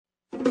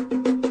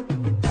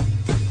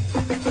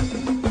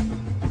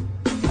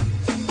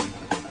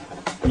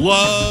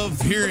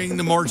Love hearing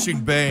the marching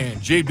band.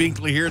 Jay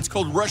Binkley here. It's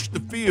called Rush the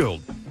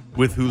Field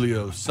with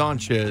Julio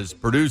Sanchez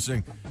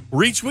producing.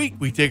 Where each week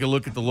we take a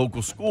look at the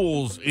local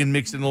schools and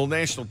mix in a little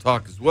national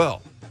talk as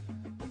well.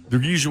 The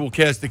usual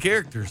cast of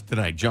characters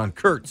tonight. John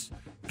Kurtz,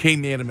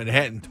 K-Man of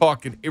Manhattan,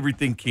 talking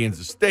everything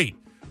Kansas State.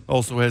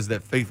 Also has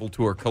that Faithful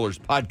to Our Colors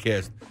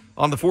podcast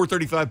on the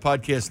 435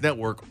 Podcast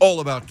Network,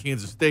 all about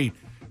Kansas State.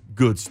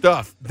 Good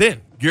stuff.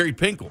 Then Gary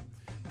Pinkel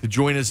to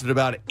join us at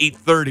about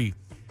 8:30.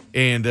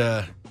 And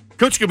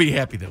Coach going to be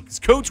happy, though, because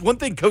Coach, one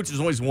thing Coach has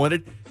always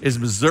wanted is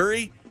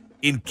Missouri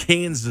and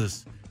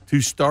Kansas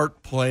to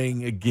start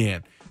playing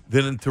again.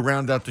 Then to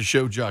round out the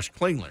show, Josh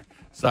Klingler,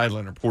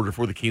 sideline reporter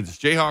for the Kansas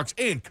Jayhawks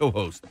and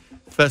co-host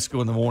Fesco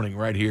in the Morning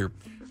right here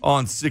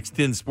on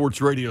 610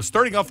 Sports Radio.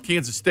 Starting off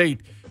Kansas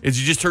State, as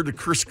you just heard the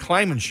Chris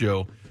Kleiman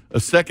show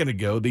a second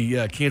ago,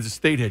 the Kansas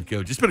State head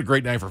coach. It's been a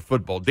great night for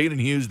football. Danon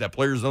Hughes, that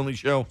Players Only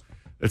show,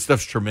 that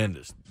stuff's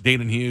tremendous.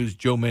 Danon Hughes,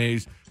 Joe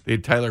Mays, they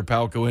had Tyler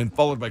Palco in,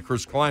 followed by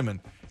Chris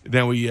Kleiman.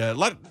 Now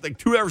like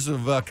 2 hours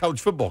of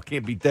college football.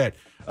 Can't beat that.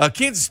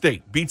 Kansas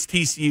State beats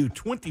TCU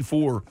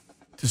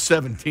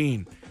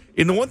 24-17.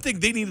 And the one thing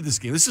they needed this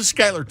game, this is a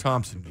Skylar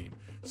Thompson game.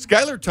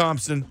 Skylar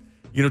Thompson,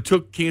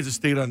 took Kansas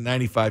State on a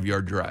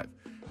 95-yard drive.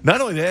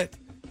 Not only that,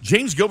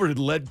 James Gilbert had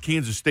led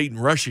Kansas State in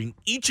rushing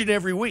each and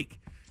every week,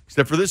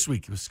 except for this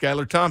week. It was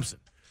Skylar Thompson,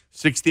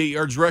 68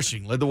 yards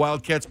rushing, led the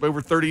Wildcats by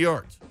over 30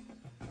 yards.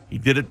 He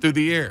did it through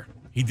the air.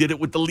 He did it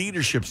with the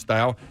leadership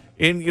style.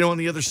 And, on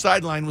the other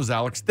sideline was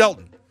Alex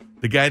Delton,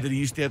 the guy that he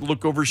used to have to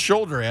look over his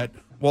shoulder at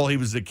while he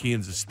was at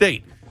Kansas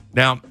State.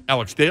 Now,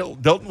 Alex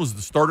Delton was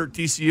the starter at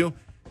TCU.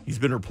 He's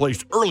been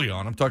replaced early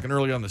on. I'm talking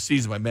early on in the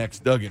season by Max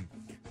Duggan,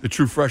 the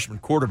true freshman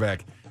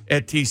quarterback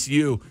at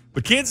TCU.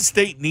 But Kansas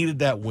State needed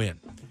that win.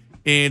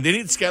 And they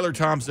needed Skylar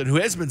Thompson, who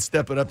has been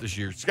stepping up this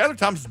year. Skylar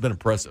Thompson's been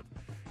impressive.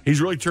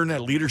 He's really turned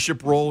that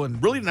leadership role,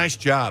 and really nice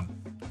job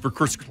for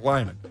Chris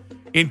Kleiman.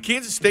 In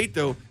Kansas State,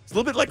 though, it's a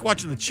little bit like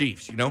watching the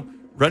Chiefs,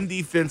 run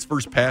defense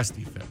versus pass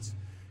defense.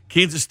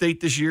 Kansas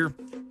State this year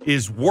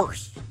is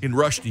worse in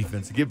rush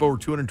defense. They give over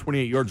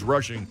 228 yards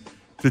rushing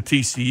to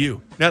TCU.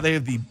 Now they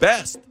have the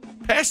best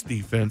pass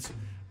defense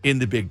in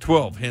the Big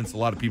 12, hence a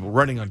lot of people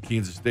running on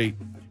Kansas State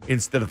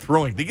instead of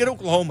throwing. They get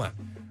Oklahoma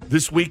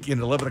this weekend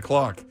at 11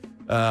 o'clock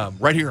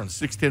right here on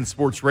 610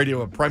 Sports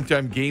Radio, a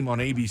primetime game on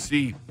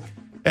ABC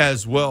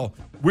as well.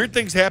 Weird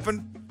things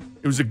happen.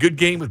 It was a good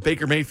game with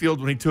Baker Mayfield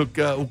when he took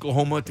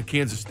Oklahoma to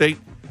Kansas State.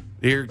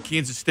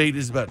 Kansas State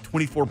is about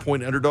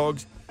 24-point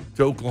underdogs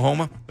to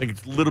Oklahoma. I think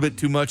it's a little bit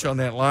too much on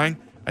that line.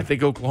 I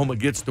think Oklahoma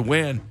gets the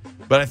win,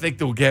 but I think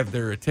they'll have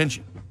their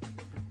attention.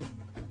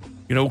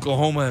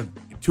 Oklahoma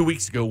 2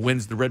 weeks ago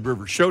wins the Red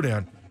River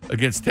Showdown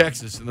against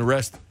Texas, and the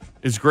rest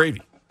is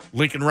gravy.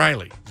 Lincoln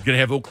Riley is going to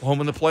have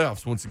Oklahoma in the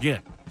playoffs once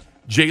again.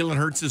 Jalen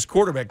Hurts, his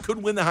quarterback,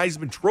 could win the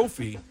Heisman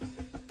Trophy,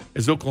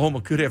 as Oklahoma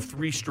could have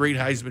 3 straight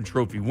Heisman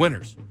Trophy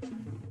winners.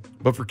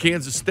 But for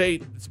Kansas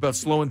State, it's about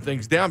slowing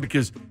things down,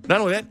 because not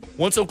only that,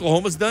 once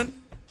Oklahoma's done,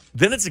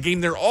 then it's a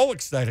game they're all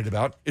excited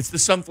about. It's the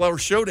Sunflower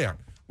Showdown,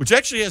 which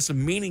actually has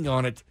some meaning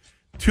on it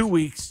 2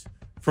 weeks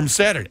from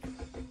Saturday.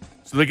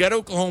 So they got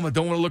Oklahoma.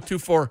 Don't want to look too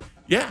far.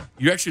 Yeah,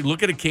 you actually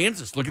look at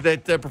Kansas. Look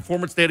at that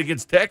performance they had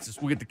against Texas.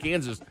 We'll get to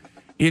Kansas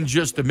in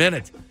just a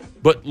minute.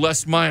 But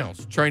Les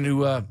Miles trying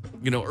to,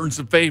 earn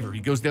some favor. He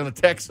goes down to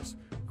Texas.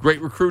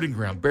 Great recruiting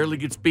ground. Barely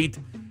gets beat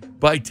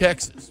by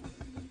Texas.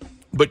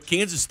 But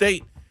Kansas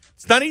State,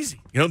 it's not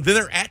easy. Then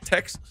they're at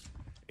Texas,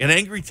 an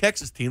angry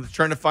Texas team that's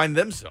trying to find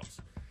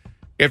themselves.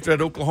 After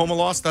that Oklahoma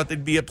loss, thought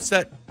they'd be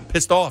upset,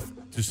 pissed off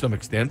to some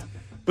extent.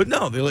 But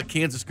no, they let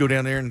Kansas go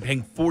down there and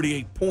hang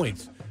 48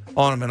 points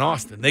on them in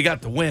Austin. They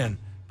got the win,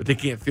 but they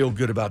can't feel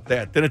good about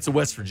that. Then it's a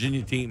West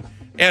Virginia team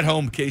at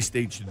home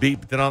K-State should beat,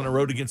 but then on the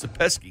road against a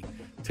pesky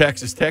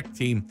Texas Tech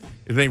team,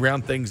 and they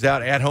round things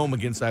out at home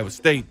against Iowa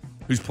State,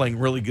 who's playing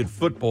really good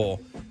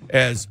football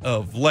as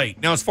of late.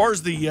 Now, as far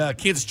as the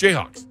Kansas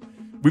Jayhawks,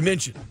 we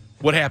mentioned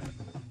what happened.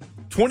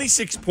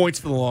 26 points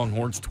for the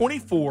Longhorns,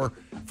 24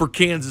 for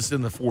Kansas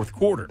in the fourth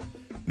quarter.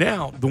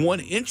 Now, the one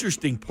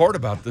interesting part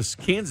about this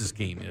Kansas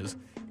game is,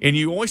 and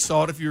you always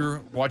saw it if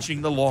you're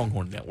watching the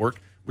Longhorn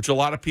Network, which a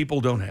lot of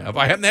people don't have.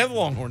 I happen to have a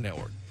Longhorn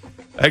Network.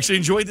 I actually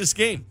enjoyed this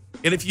game.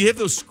 And if you have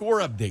those score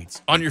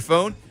updates on your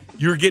phone,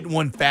 you're getting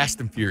one fast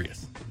and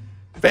furious.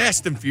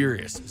 Fast and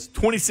furious. It's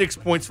 26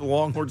 points for the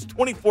Longhorns,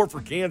 24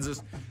 for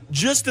Kansas,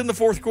 just in the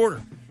fourth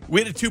quarter.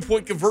 We had a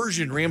 2-point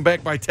conversion ran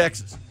back by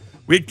Texas.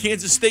 We had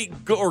Kansas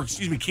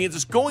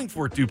going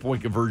for a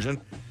 2-point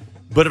conversion.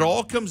 But it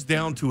all comes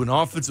down to an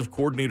offensive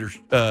coordinator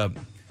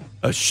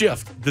a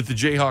shift that the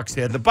Jayhawks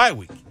had in the bye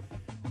week.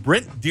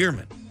 Brent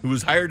Dearman, who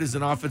was hired as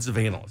an offensive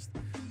analyst,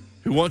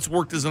 who once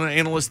worked as an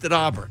analyst at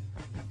Auburn.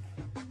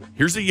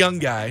 Here's a young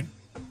guy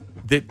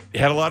that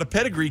had a lot of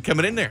pedigree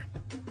coming in there,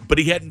 but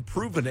he hadn't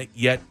proven it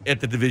yet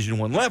at the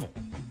Division I level.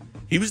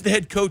 He was the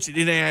head coach at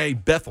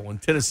NAIA Bethel in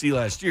Tennessee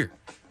last year.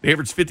 They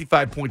averaged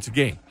 55 points a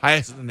game,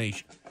 highest in the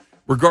nation.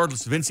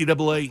 Regardless of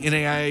NCAA,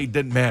 NAIA,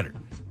 doesn't matter.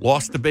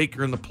 Lost to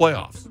Baker in the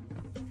playoffs.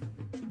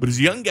 but he's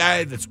a young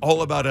guy that's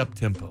all about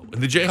up-tempo.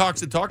 And the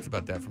Jayhawks had talked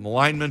about that from the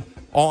linemen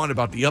on,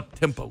 about the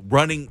up-tempo,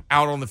 running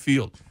out on the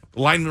field.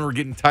 The linemen were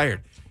getting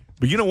tired.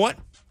 But you know what?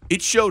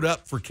 It showed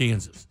up for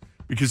Kansas.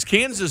 Because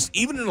Kansas,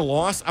 even in a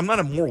loss, I'm not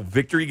a moral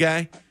victory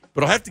guy,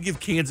 but I'll have to give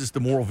Kansas the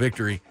moral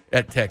victory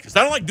at Texas.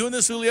 I don't like doing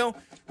this, Julio,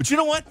 but you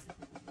know what?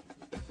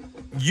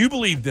 You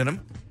believed in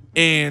them,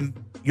 and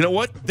you know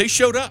what? They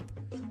showed up.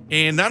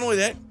 And not only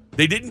that,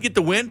 they didn't get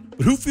the win,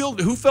 but who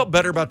felt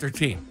better about their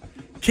team?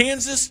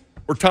 Kansas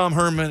or Tom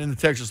Herman and the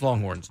Texas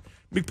Longhorns?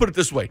 Let me put it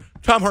this way.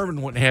 Tom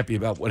Herman wasn't happy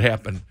about what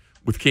happened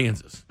with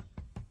Kansas.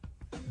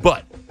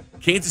 But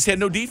Kansas had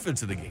no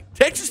defense in the game.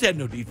 Texas had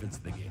no defense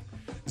in the game.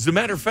 As a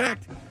matter of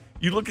fact,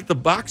 you look at the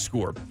box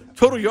score,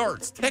 total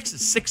yards,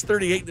 Texas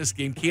 638 in this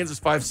game, Kansas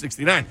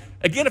 569.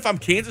 Again, if I'm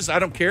Kansas, I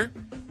don't care.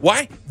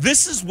 Why?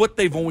 This is what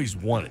they've always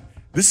wanted.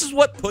 This is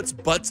what puts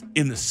butts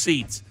in the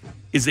seats,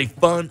 is a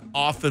fun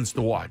offense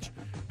to watch.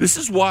 This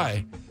is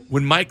why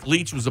when Mike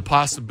Leach was a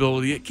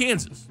possibility at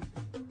Kansas,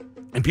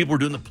 and people were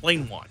doing the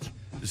plane watch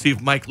to see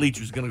if Mike Leach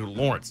was going to go to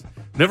Lawrence.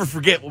 Never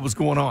forget what was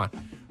going on.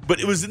 But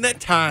it was in that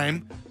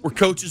time where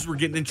coaches were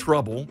getting in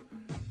trouble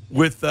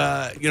with,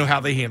 how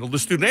they handled the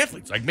student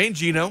athletes. Like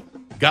Mangino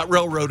got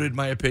railroaded, in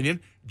my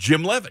opinion.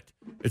 Jim Leavitt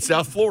at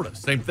South Florida,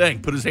 same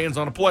thing. Put his hands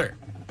on a player.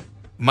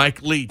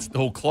 Mike Leach, the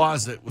whole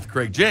closet with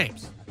Craig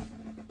James,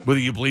 whether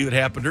you believe it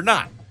happened or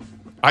not.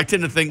 I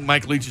tend to think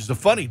Mike Leach is a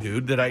funny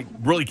dude that I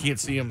really can't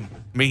see him.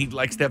 I mean, he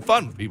likes to have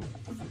fun with people.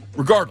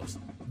 Regardless,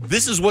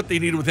 this is what they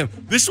needed with him.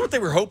 This is what they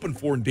were hoping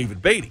for in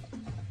David Beatty.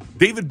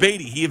 David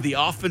Beatty, he had the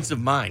offensive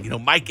mind.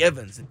 Mike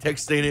Evans at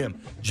Texas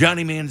A&M,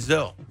 Johnny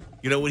Manziel.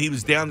 When he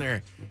was down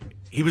there,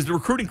 he was the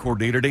recruiting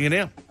coordinator at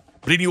A&M.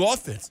 But he knew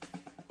offense.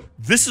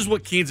 This is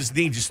what Kansas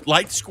needs. Just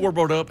light the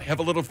scoreboard up, have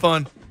a little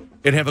fun,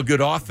 and have a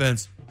good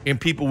offense,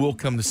 and people will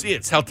come to see it.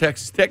 It's how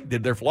Texas Tech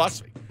did their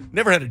philosophy.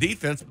 Never had a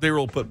defense, but they were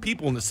able to put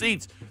people in the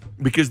seats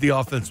because the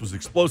offense was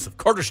explosive.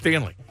 Carter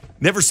Stanley,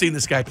 never seen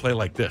this guy play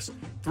like this.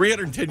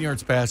 310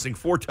 yards passing,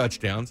 4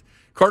 touchdowns.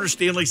 Carter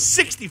Stanley,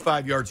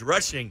 65 yards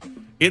rushing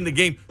in the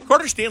game.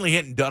 Carter Stanley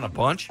hadn't done a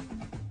bunch.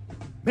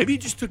 Maybe he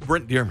just took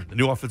Brent Dearman, the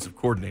new offensive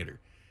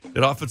coordinator.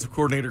 That offensive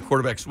coordinator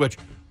quarterback switch.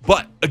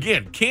 But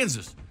again,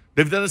 Kansas,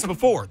 they've done this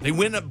before. They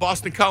win at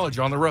Boston College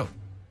on the road.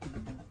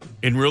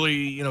 And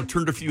really,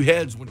 turned a few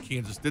heads when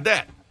Kansas did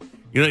that.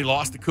 They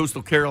lost to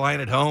Coastal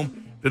Carolina at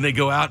home. Then they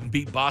go out and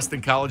beat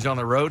Boston College on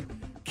the road.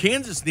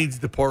 Kansas needs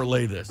to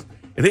parlay this.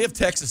 And they have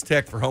Texas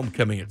Tech for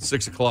homecoming at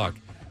 6 o'clock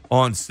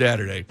on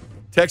Saturday.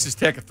 Texas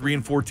Tech, a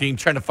 3-4 team,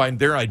 trying to find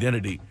their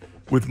identity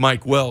with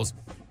Mike Wells.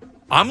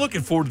 I'm looking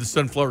forward to the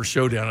Sunflower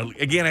Showdown.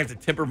 Again, I have to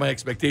temper my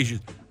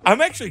expectations.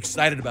 I'm actually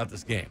excited about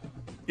this game.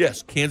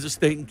 Yes, Kansas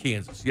State and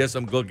Kansas. Yes,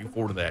 I'm looking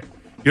forward to that.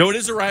 It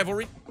is a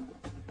rivalry.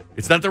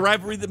 It's not the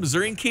rivalry that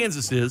Missouri and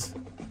Kansas is,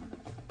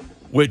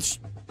 which,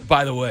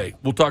 by the way,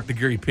 we'll talk to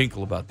Gary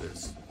Pinkel about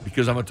this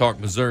because I'm going to talk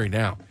Missouri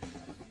now.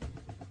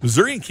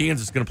 Missouri and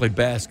Kansas are going to play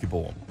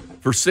basketball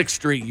for 6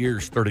 straight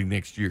years starting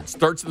next year. It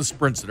starts in the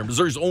Sprint Center.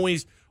 Missouri's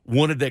always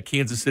wanted that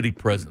Kansas City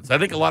presence. I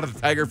think a lot of the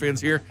Tiger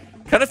fans here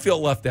kind of feel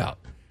left out.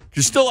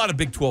 There's still a lot of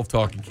Big 12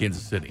 talk in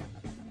Kansas City.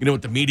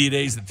 With the media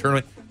days, the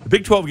tournament, the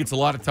Big 12 gets a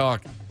lot of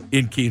talk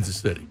in Kansas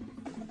City.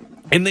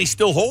 And they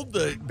still hold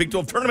the Big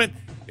 12 tournament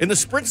in the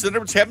Sprint Center,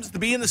 which happens to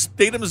be in the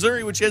state of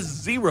Missouri, which has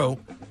 0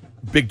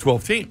 Big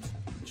 12 teams,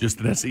 just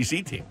an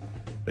SEC team.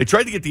 They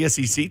tried to get the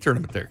SEC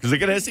tournament there because they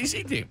got an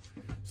SEC team.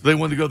 So they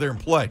wanted to go there and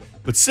play.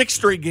 But 6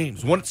 straight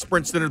games, one at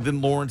Sprint Center,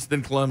 then Lawrence,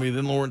 then Columbia,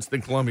 then Lawrence,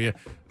 then Columbia,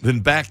 then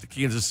back to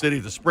Kansas City,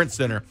 the Sprint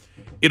Center.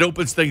 It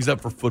opens things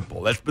up for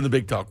football. That's been the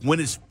big talk. When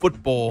is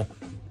football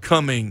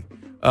coming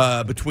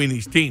between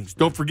these teams?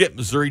 Don't forget,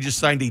 Missouri just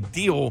signed a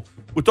deal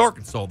with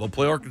Arkansas. They'll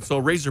play Arkansas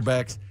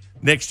Razorbacks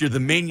next year, the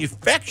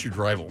manufactured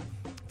rival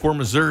for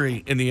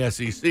Missouri in the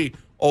SEC,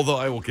 although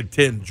I will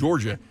contend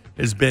Georgia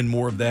has been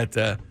more of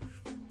that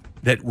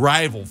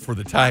rival for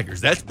the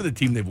Tigers. That's been the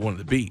team they've wanted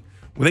to beat.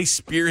 When they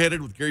spearheaded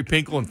with Gary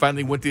Pinkel and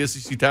finally went to the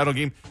SEC title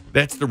game,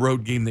 that's the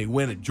road game they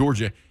win at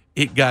Georgia.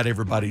 It got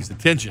everybody's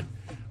attention.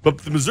 But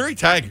the Missouri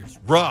Tigers,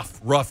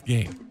 rough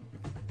game.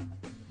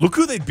 Look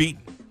who they've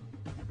beaten.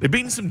 They've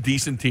beaten some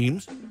decent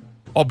teams,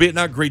 albeit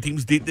not great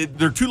teams.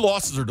 Their 2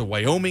 losses are to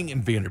Wyoming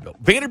and Vanderbilt.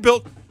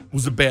 Vanderbilt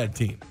was a bad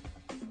team.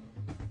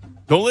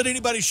 Don't let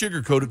anybody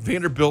sugarcoat it.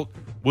 Vanderbilt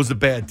was a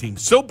bad team.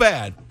 So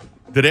bad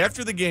that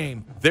after the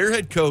game, their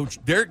head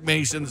coach, Derek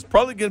Mason, is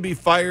probably going to be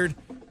fired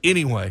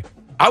anyway.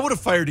 I would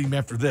have fired him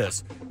after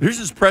this. Here's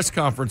his press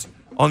conference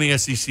on the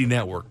SEC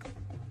Network.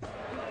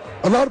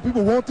 A lot of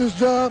people want this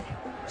job,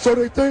 so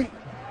they think,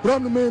 but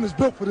I'm the man that's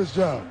built for this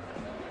job.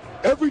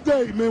 Every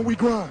day, man, we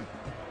grind.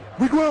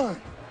 We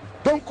grind.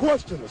 Don't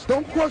question us.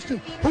 Don't question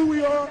who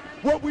we are,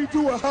 what we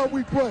do, or how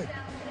we play.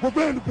 We're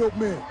Vanderbilt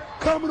men.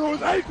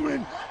 Commodores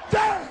Akron,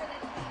 down!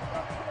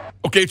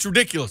 Okay, it's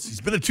ridiculous.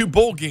 He's been to 2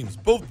 bowl games,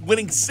 both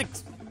winning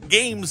 6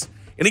 games,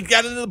 and he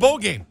got into the bowl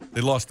game.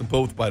 They lost them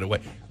both, by the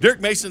way.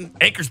 Derek Mason,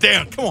 anchors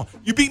down. Come on.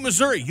 You beat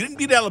Missouri. You didn't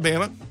beat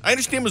Alabama. I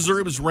understand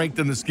Missouri was ranked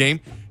in this game.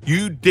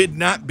 You did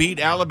not beat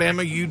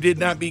Alabama. You did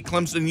not beat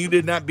Clemson. You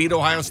did not beat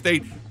Ohio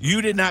State.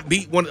 You did not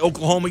beat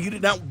Oklahoma. You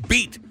did not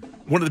beat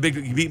one of the big.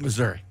 You beat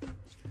Missouri.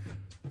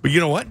 But you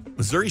know what?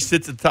 Missouri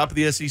sits at the top of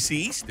the SEC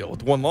East still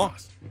with one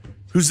loss.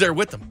 Who's there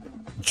with them?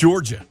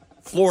 Georgia,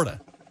 Florida.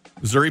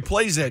 Missouri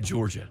plays at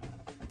Georgia.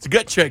 It's a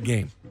gut check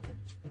game.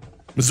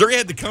 Missouri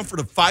had the comfort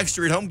of 5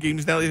 straight home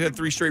games. Now they've had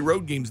 3 straight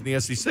road games in the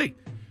SEC.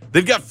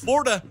 They've got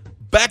Florida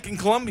back in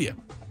Columbia.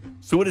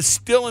 So it is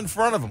still in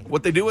front of them.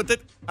 What they do with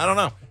it, I don't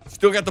know.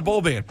 Still got the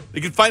bowl ban.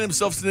 They could find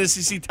themselves in the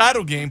SEC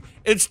title game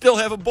and still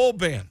have a bowl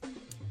ban.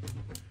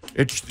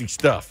 Interesting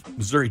stuff.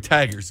 Missouri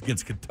Tigers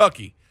against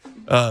Kentucky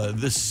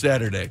this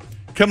Saturday.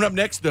 Coming up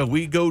next, though,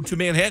 we go to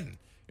Manhattan.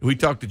 And we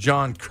talk to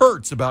John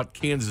Kurtz about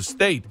Kansas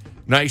State.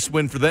 Nice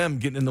win for them,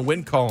 getting in the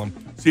win column.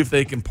 See if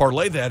they can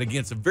parlay that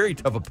against a very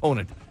tough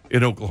opponent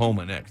in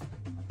Oklahoma next.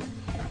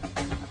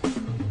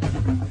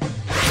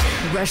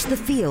 Rush the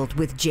Field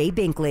with Jay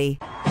Binkley.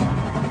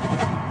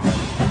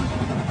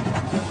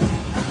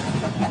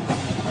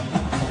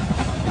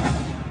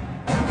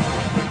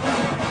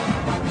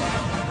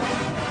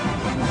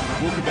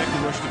 Welcome back to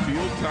Rush the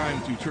Field.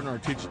 Time to turn our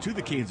attention to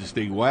the Kansas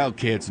State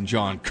Wildcats and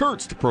John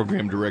Kurtz, the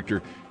program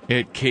director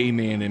at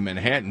K-Man in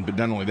Manhattan. But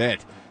not only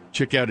that,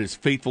 check out his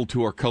Faithful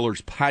to Our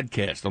Colors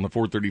podcast on the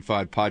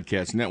 435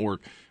 Podcast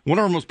Network. One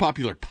of our most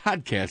popular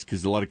podcasts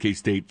because a lot of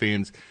K-State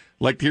fans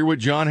like to hear what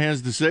John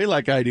has to say,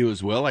 like I do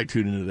as well. I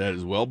tune into that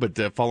as well. But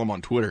follow him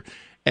on Twitter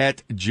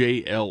at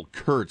JL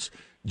Kurtz.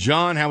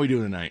 John, how are we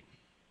doing tonight?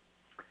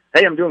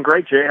 Hey, I'm doing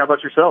great, Jay. How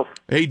about yourself?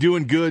 Hey,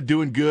 doing good,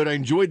 doing good. I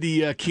enjoyed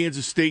the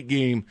Kansas State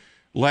game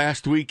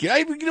last week.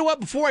 You know what?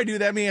 Before I do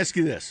that, let me ask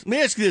you this. Let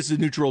me ask you this as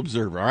a neutral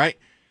observer, all right?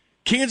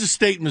 Kansas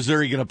State and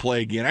Missouri going to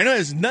play again. I know it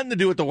has nothing to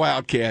do with the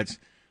Wildcats,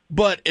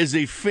 but as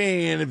a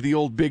fan of the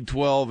old Big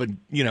 12 and,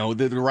 you know,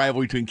 the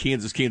rivalry between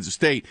Kansas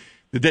State,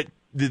 did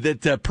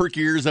that perk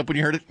your ears up when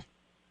you heard it?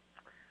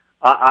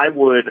 I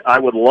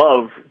would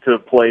love to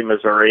play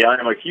Missouri. I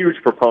am a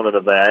huge proponent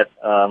of that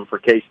for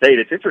K-State.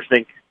 It's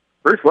interesting.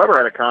 Bruce Weber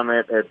had a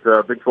comment at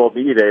Big 12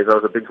 Media Days. I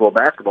was at Big 12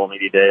 Basketball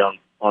Media Day on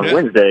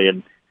Wednesday,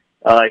 and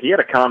he had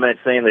a comment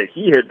saying that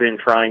he had been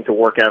trying to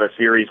work out a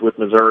series with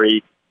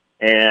Missouri,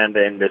 and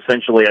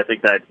essentially I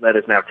think that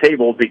is now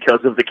tabled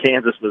because of the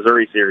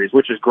Kansas-Missouri series,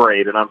 which is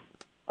great, and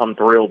I'm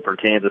thrilled for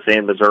Kansas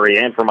and Missouri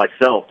and for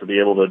myself to be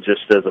able to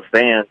just as a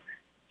fan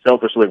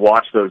selfishly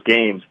watch those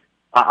games.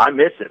 I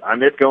miss it. I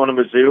miss going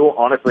to Mizzou.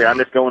 Honestly, I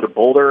miss going to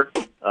Boulder.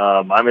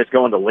 I miss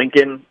going to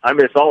Lincoln. I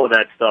miss all of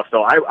that stuff.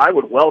 So I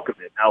would welcome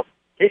it. Now,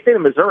 K-State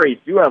and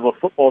Missouri do have a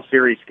football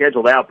series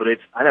scheduled out, but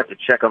I'd have to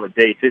check on the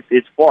dates.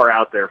 It's far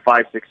out there,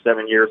 5, 6,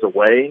 7 years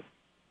away.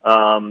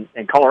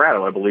 And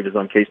Colorado, I believe, is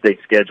on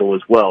K-State's schedule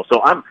as well.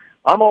 So I'm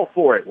all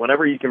for it.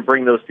 Whenever you can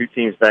bring those two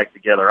teams back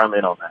together, I'm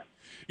in on that.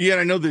 Yeah,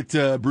 and I know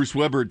that Bruce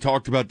Weber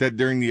talked about that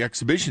during the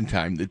exhibition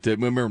time. That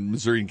remember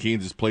Missouri and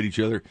Kansas played each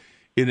other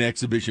in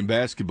exhibition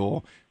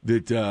basketball.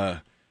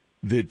 That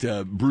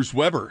Bruce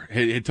Weber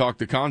had talked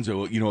to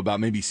Konzo, you know, about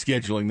maybe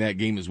scheduling that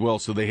game as well.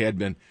 So they had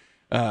been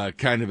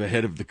kind of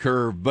ahead of the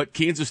curve. But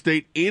Kansas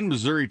State and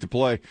Missouri to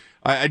play,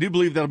 I do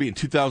believe that'll be in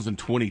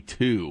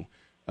 2022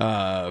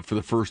 for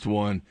the first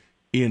one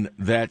in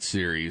that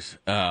series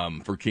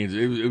for Kansas.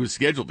 It was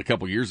scheduled a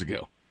couple years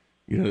ago.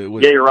 You know,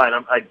 yeah, you're right.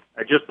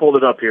 I just pulled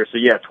it up here. So,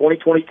 yeah,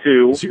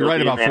 2022. So you're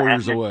right about 4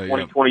 years away.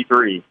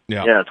 2023.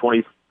 Yeah,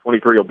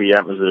 2023 will be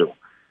at Mizzou.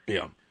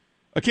 Yeah.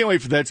 I can't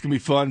wait for that. It's going to be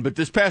fun. But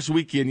this past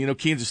weekend, you know,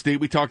 Kansas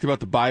State, we talked about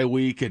the bye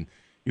week and,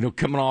 you know,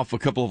 coming off a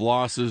couple of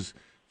losses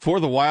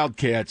for the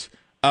Wildcats.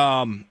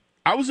 I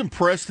was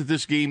impressed at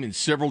this game in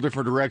several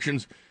different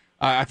directions.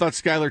 I thought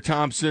Skylar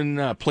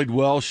Thompson played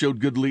well, showed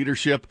good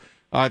leadership.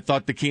 I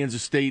thought the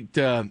Kansas State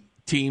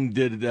team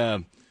did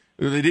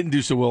they didn't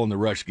do so well in the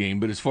rush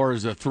game, but as far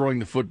as throwing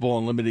the football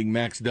and limiting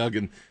Max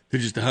Duggan to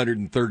just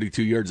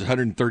 132 yards,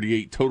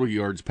 138 total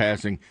yards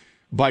passing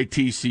by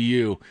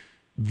TCU.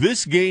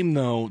 This game,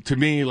 though, to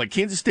me, like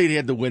Kansas State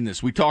had to win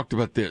this. We talked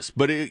about this,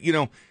 but you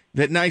know,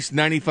 that nice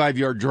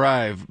 95-yard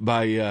drive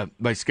by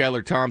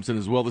Skylar Thompson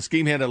as well. This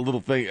game had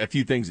a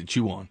few things to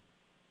chew on.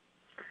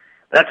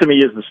 That to me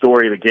is the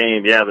story of the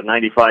game. Yeah, the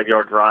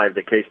 95-yard drive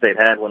that K-State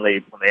had when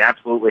they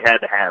absolutely had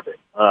to have it.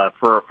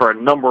 For a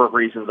number of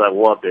reasons, I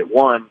loved it.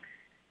 One,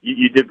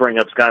 you did bring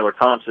up Skylar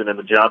Thompson and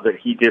the job that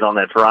he did on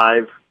that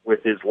drive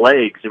with his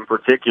legs in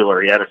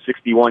particular. He had a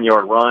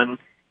 61-yard run.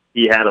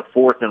 He had a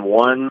 4th and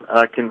 1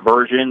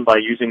 conversion by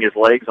using his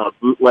legs on a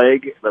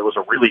bootleg. That was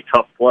a really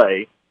tough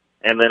play.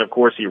 And then, of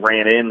course, he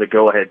ran in the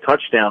go-ahead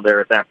touchdown there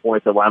at that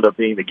point that wound up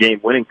being the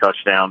game-winning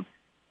touchdown.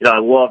 You know, I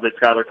love that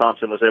Skylar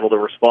Thompson was able to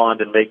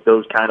respond and make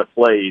those kind of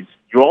plays.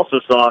 You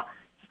also saw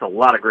just a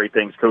lot of great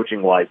things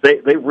coaching-wise.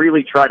 They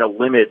really try to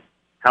limit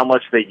how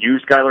much they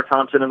use Skylar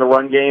Thompson in the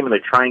run game, and they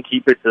try and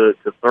keep it to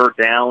third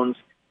downs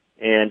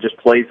and just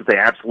plays that they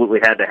absolutely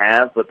had to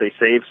have, but they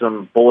saved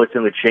some bullets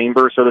in the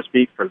chamber, so to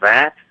speak, for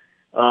that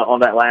on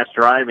that last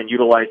drive and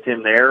utilized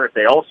him there.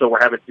 They also were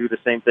having to do the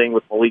same thing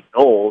with Malik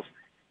Knowles,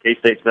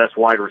 K-State's best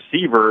wide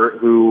receiver,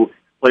 who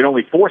played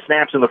only 4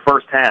 snaps in the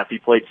first half. He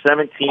played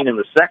 17 in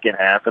the second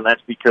half, and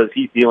that's because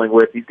he's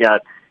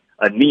got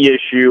a knee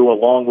issue,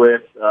 along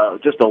with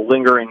just a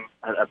lingering,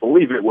 I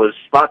believe it was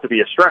thought to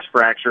be a stress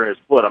fracture in his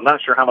foot. I'm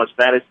not sure how much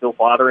that is still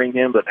bothering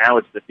him, but now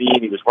it's the knee,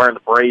 and he was wearing the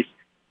brace.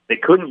 They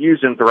couldn't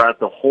use him throughout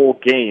the whole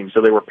game,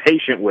 so they were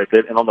patient with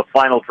it, and on the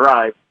final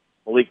drive,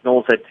 Malik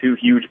Knowles had two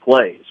huge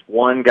plays.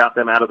 One got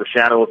them out of the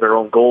shadow of their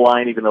own goal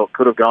line, even though it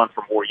could have gone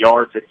for more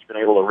yards and he's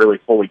been able to really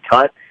fully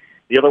cut.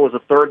 The other was a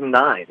 3rd and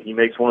 9. He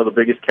makes one of the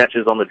biggest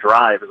catches on the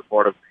drive as a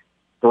part of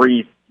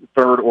 3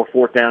 third or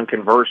fourth down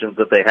conversions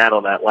that they had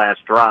on that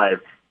last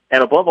drive.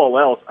 And above all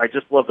else, I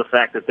just love the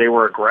fact that they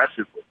were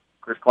aggressive.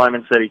 Chris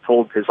Kleiman said he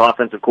told his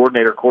offensive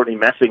coordinator, Courtney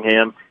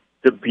Messingham,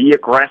 to be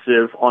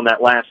aggressive on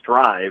that last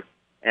drive.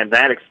 And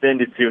that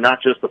extended to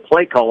not just the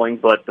play calling,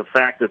 but the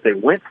fact that they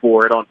went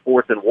for it on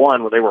 4th and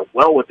 1 when they were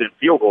well within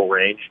field goal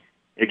range.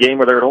 In a game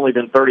where there had only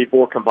been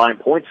 34 combined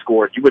points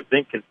scored, you would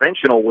think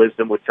conventional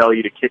wisdom would tell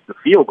you to kick the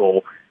field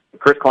goal.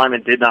 But Chris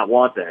Kleiman did not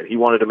want that. He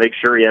wanted to make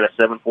sure he had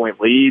a 7-point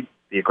lead.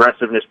 The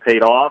aggressiveness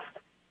paid off,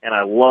 and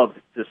I loved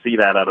to see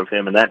that out of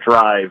him. And that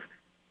drive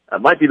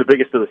might be the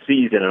biggest of the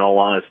season, in all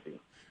honesty.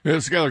 Yeah,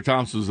 Skylar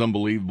Thompson was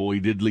unbelievable. He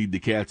did lead the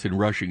Cats in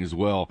rushing as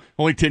well.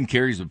 Only 10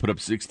 carries, but put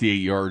up 68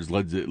 yards,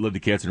 led the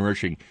Cats in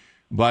rushing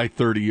by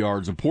 30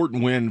 yards.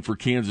 Important win for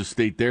Kansas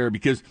State there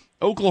because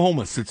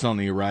Oklahoma sits on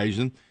the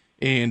horizon,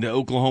 and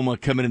Oklahoma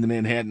coming into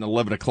Manhattan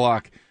 11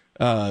 o'clock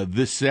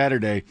this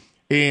Saturday.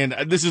 And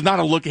this is not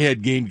a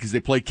look-ahead game because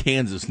they play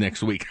Kansas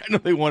next week. I know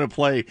they want to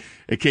play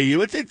at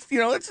KU.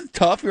 It's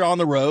tough. You're on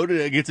the road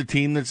against a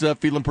team that's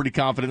feeling pretty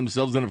confident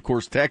themselves. And, of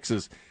course,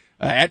 Texas.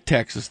 At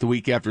Texas the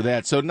week after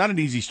that. So not an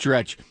easy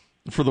stretch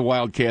for the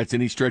Wildcats,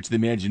 any stretch of the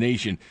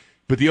imagination.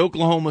 But the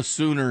Oklahoma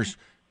Sooners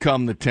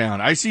come to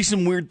town. I see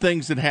some weird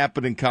things that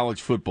happen in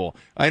college football.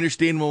 I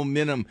understand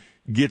momentum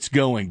gets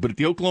going. But at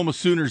the Oklahoma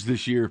Sooners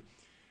this year,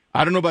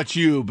 I don't know about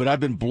you, but I've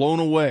been blown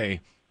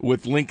away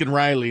with Lincoln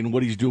Riley and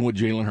what he's doing with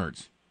Jalen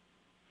Hurts.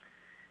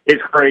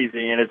 It's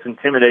crazy, and it's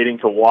intimidating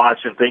to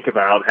watch and think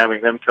about,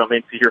 having them come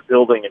into your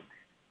building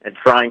and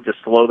trying to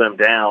slow them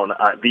down.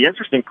 The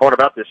interesting part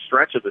about this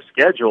stretch of the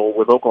schedule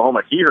with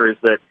Oklahoma here is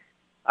that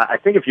I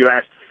think if you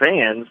ask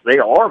fans, they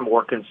are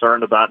more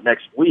concerned about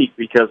next week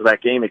because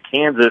that game at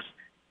Kansas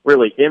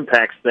really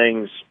impacts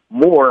things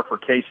more for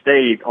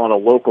K-State on a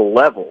local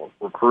level,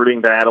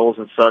 recruiting battles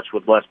and such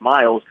with Les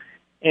Miles,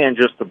 and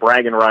just the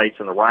bragging rights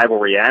and the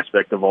rivalry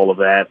aspect of all of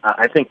that.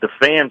 I think the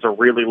fans are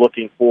really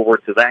looking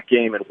forward to that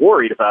game and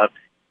worried about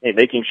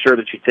making sure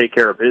that you take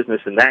care of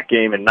business in that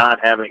game and not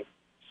having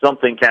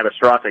something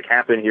catastrophic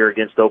happen here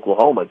against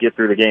Oklahoma, get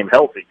through the game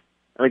healthy.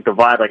 I think the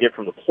vibe I get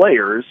from the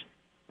players,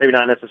 maybe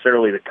not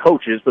necessarily the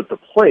coaches, but the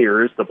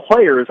players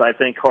I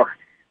think are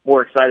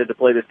more excited to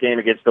play this game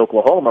against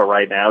Oklahoma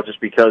right now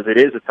just because it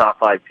is a top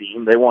 5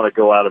 team. They want to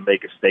go out and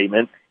make a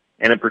statement.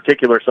 And in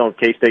particular, some of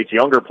K-State's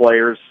younger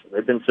players,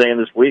 they've been saying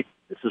this week,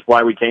 this is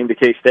why we came to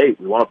K-State.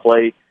 We want to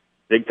play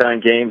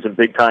big-time games and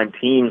big-time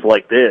teams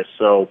like this.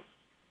 So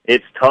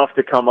it's tough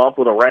to come up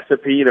with a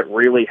recipe that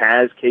really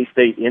has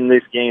K-State in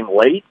this game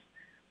late.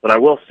 But I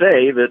will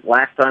say that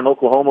last time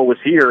Oklahoma was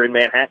here in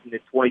Manhattan in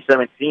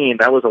 2017,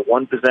 that was a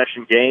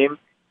one-possession game.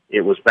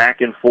 It was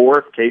back and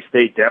forth.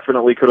 K-State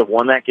definitely could have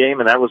won that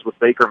game, and that was with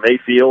Baker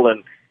Mayfield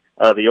and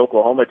the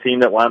Oklahoma team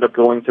that wound up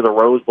going to the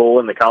Rose Bowl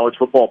in the college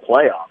football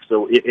playoff.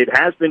 So it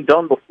has been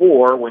done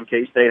before when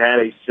K-State had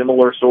a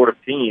similar sort of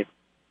team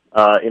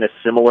in a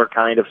similar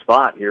kind of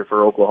spot here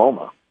for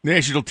Oklahoma.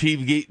 National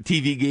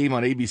TV game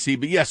on ABC.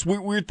 But, yes,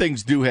 weird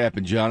things do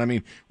happen, John. I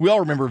mean, we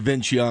all remember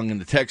Vince Young and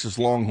the Texas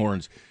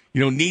Longhorns,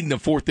 needing a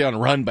 4th down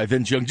run by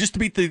Vince Young just to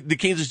beat the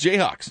Kansas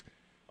Jayhawks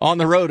on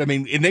the road. I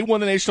mean, and they won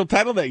the national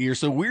title that year,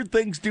 so weird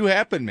things do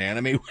happen, man.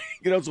 I mean,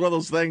 it's one of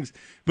those things.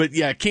 But,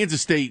 yeah,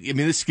 Kansas State, I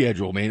mean, this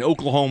schedule, man,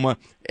 Oklahoma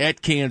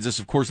at Kansas,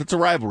 of course, it's a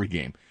rivalry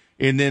game.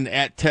 And then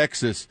at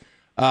Texas,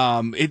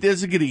 it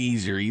doesn't get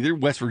easier. Either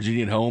West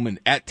Virginia at home and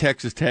at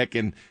Texas Tech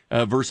and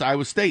versus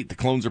Iowa State. The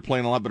Clones are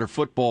playing a lot better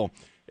football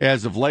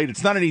as of late.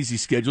 It's not an easy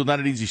schedule, not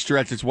an easy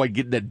stretch. That's why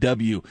getting that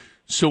W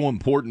so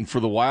important for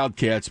the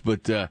Wildcats.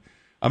 But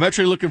I'm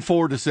actually looking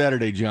forward to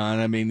Saturday, John.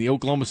 I mean, the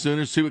Oklahoma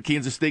Sooners, see what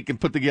Kansas State can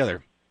put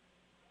together.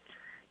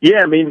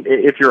 Yeah, I mean,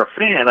 if you're a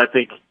fan, I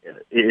think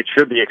it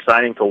should be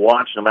exciting to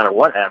watch no matter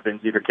what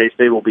happens. Either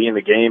K-State will be in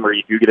the game or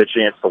you do get a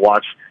chance to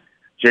watch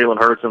Jalen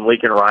Hurts and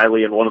Lincoln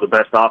Riley in one of the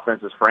best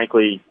offenses,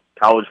 frankly,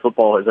 college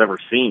football has ever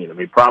seen. I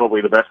mean,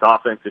 probably the best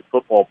offense in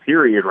football,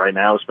 period, right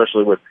now,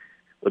 especially with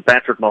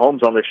Patrick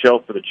Mahomes on the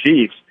shelf for the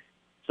Chiefs.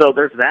 So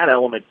there's that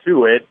element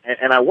to it.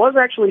 And I was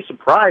actually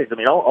surprised. I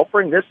mean, I'll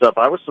bring this up.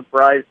 I was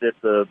surprised at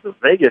the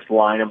Vegas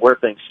line and where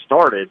things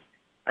started.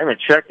 I haven't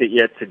checked it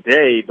yet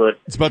today, but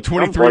it's about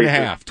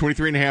 23.5,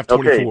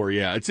 24. Okay.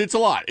 Yeah, it's a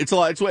lot.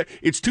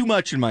 It's too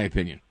much in my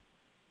opinion.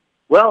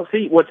 Well,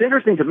 see, what's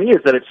interesting to me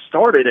is that it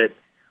started at,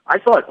 I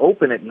saw it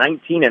open at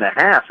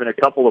 19.5 in a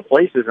couple of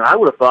places, and I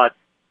would have thought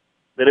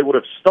that it would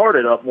have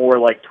started up more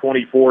like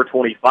 24,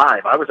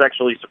 25. I was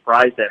actually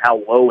surprised at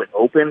how low it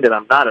opened, and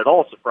I'm not at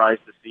all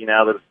surprised to see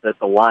now that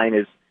the line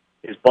is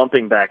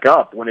bumping back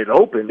up. When it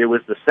opened, it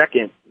was the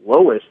second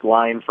lowest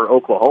line for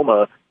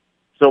Oklahoma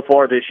so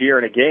far this year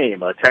in a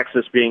game.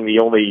 Texas being the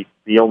only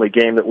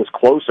game that was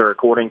closer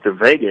according to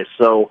Vegas.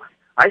 So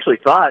I actually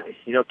thought,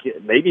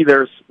 maybe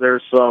there's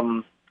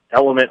some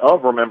element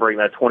of remembering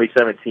that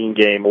 2017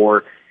 game,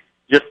 or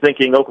just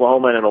thinking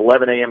Oklahoma in an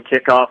 11 a.m.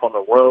 kickoff on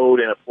the road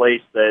in a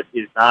place that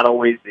is not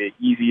always the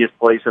easiest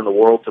place in the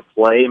world to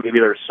play. Maybe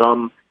there's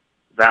some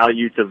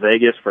value to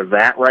Vegas for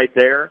that right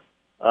there.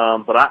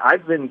 But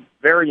I've been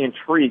very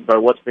intrigued by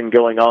what's been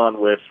going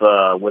on with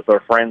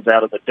our friends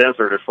out of the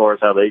desert as far as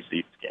how they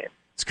see this game.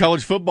 It's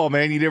college football,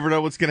 man. You never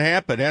know what's going to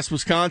happen. Ask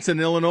Wisconsin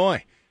and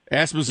Illinois.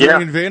 Ask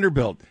Missouri and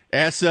Vanderbilt.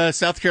 Ask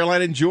South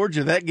Carolina and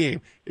Georgia, that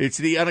game. It's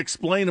the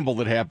unexplainable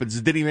that happens.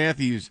 As Denny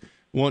Matthews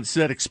once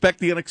said, expect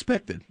the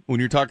unexpected when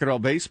you're talking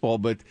about baseball.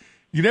 But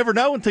you never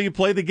know until you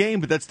play the game.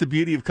 But that's the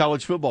beauty of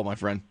college football, my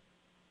friend.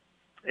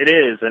 It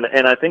is.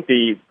 And I think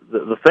the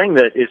thing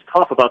that is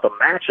tough about the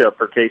matchup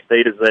for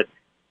K-State is that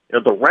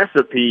the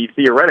recipe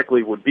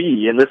theoretically would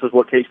be, and this is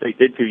what K-State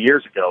did 2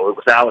 years ago, it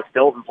was Alex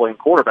Delton playing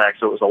quarterback,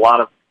 so it was a lot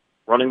of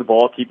running the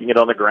ball, keeping it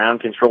on the ground,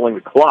 controlling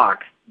the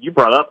clock. You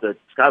brought up that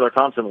Skylar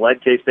Thompson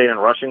led K-State in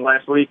rushing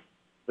last week.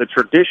 The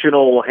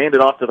traditional hand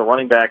it off to the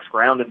running backs,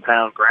 ground and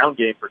pound ground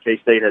game for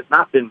K-State has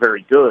not been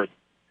very good,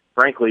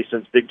 frankly,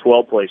 since Big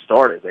 12 play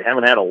started. They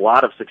haven't had a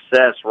lot of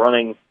success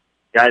running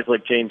guys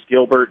like James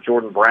Gilbert.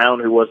 Jordan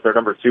Brown, who was their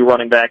number 2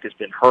 running back, has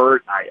been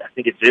hurt. I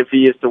think it's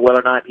iffy as to whether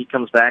or not he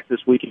comes back this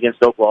week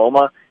against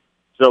Oklahoma.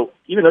 So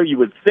even though you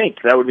would think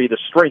that would be the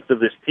strength of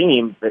this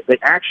team, they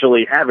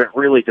actually haven't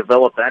really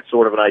developed that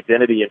sort of an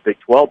identity in Big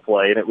 12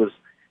 play, and it was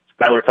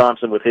Skylar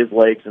Thompson with his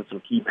legs and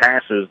some key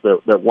passes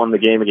that won the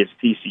game against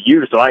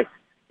TCU. So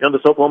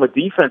this Oklahoma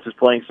defense is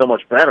playing so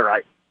much better.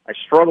 I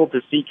struggled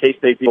to see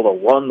K-State be able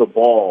to run the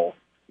ball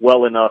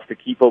well enough to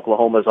keep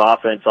Oklahoma's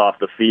offense off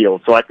the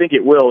field. So I think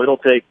it'll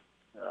take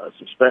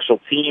some special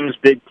teams,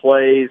 big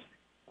plays,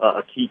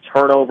 a key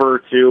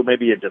turnover too,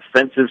 maybe a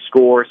defensive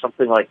score,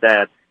 something like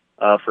that,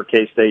 for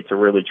K-State to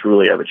really,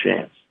 truly have a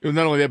chance.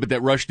 Not only that, but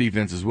that rush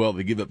defense as well.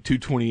 They give up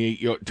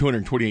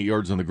 228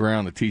 yards on the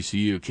ground to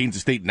TCU.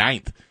 Kansas State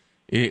 9th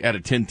out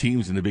of 10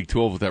 teams in the Big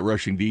 12 with that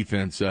rushing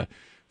defense.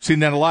 Seen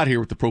that a lot here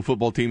with the pro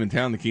football team in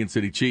town, the Kansas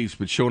City Chiefs,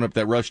 but showing up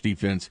that rush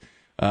defense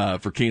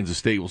for Kansas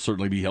State will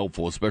certainly be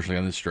helpful, especially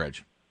on this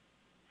stretch.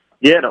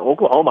 Yeah, no,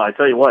 Oklahoma, I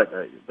tell you what,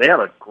 they have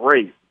a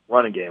great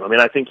running game. I mean,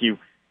 I think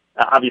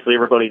obviously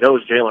everybody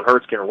knows Jalen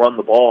Hurts can run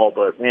the ball,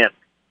 but man,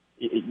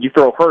 you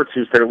throw Hurts,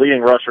 who's their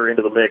leading rusher,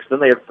 into the mix.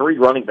 Then they have 3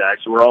 running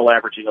backs who are all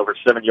averaging over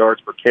 7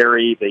 yards per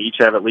carry. They each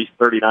have at least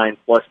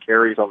 39-plus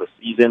carries on the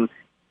season.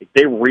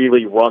 They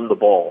really run the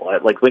ball.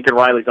 Like Lincoln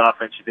Riley's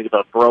offense, you think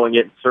about throwing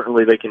it,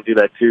 certainly they can do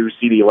that too.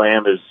 CeeDee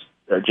Lamb is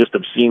just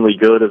obscenely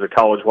good as a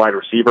college wide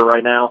receiver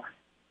right now.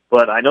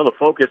 But I know the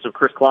focus of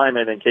Chris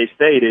Klieman and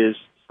K-State is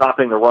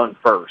stopping the run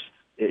first.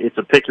 It's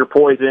a pick your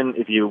poison.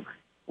 If you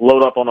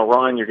load up on the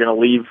run, you're going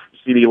to leave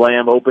CeeDee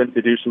Lamb open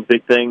to do some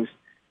big things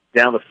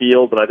down the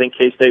field. But I think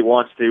K-State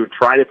wants to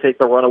try to take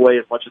the run away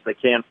as much as they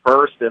can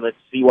first, and let's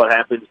see what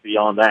happens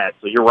beyond that.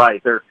 So you're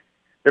right. They're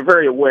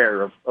very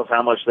aware of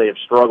how much they have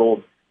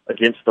struggled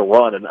against the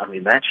run. And, I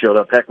mean, that showed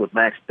up, heck, with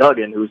Max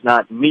Duggan, who's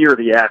not near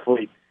the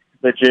athlete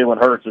that Jalen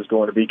Hurts is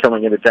going to be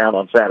coming into town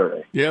on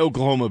Saturday. Yeah,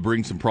 Oklahoma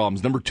brings some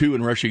problems. Number 2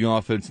 in rushing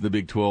offense in the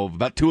Big 12,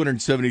 about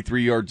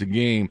 273 yards a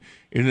game,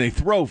 and they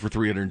throw for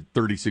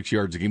 336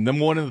 yards a game.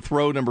 Number 1 in the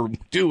throw, number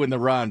 2 in the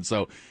run,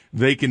 so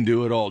they can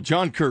do it all.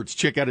 John Kurtz,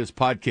 check out his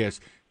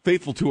podcast,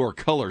 Faithful to Our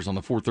Colors, on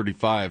the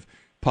 435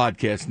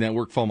 Podcast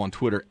Network. Follow him on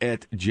Twitter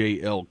at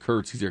JL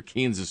Kurtz. He's our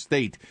Kansas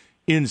State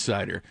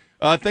insider.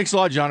 Thanks a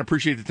lot, John.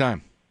 Appreciate the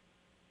time.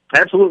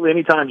 Absolutely.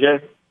 Anytime,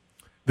 Jay.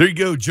 There you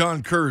go,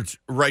 John Kurtz,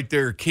 right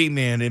there,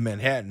 K-Man in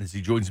Manhattan, as he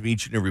joins me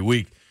each and every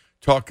week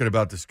talking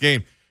about this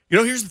game.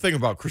 Here's the thing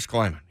about Chris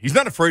Klieman. He's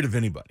not afraid of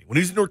anybody. When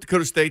he's in North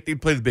Dakota State, they'd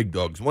play the big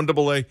dogs.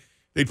 1AA,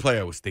 they'd play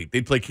Iowa State.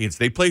 They'd play Kansas.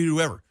 They'd play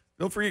whoever.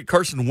 Don't forget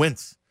Carson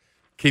Wentz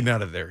came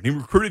out of there, and he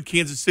recruited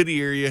Kansas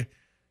City area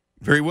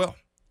very well.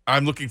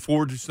 I'm looking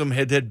forward to some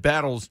head-to-head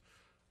battles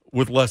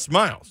with Les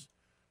Miles.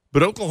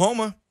 But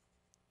Oklahoma,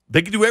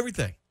 they can do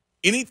everything.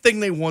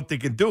 Anything they want, they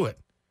can do it.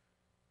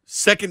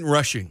 Second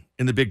rushing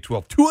in the Big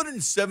 12.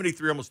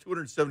 273, almost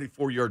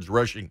 274 yards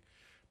rushing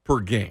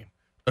per game.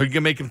 Are you going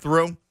to make him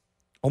throw?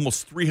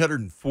 Almost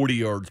 340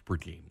 yards per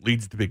game.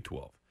 Leads the Big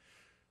 12.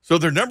 So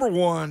they're number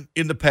 1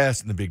 in the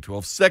pass in the Big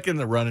 12. Second in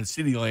the run, and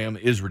CeeDee Lamb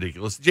is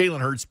ridiculous.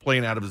 Jalen Hurts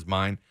playing out of his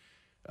mind.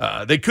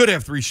 They could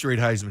have 3 straight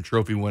Heisman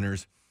Trophy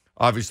winners.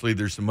 Obviously,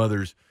 there's some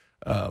others.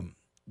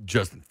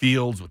 Justin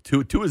Fields, with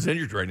Tua is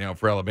injured right now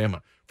for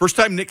Alabama. First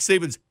time Nick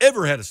Saban's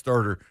ever had a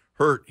starter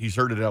hurt. He's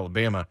hurt at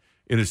Alabama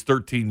in his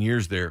 13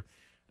 years there.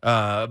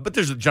 But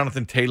there's a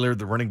Jonathan Taylor,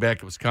 the running back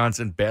at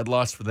Wisconsin. Bad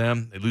loss for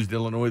them. They lose to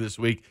Illinois this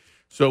week.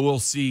 So we'll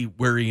see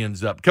where he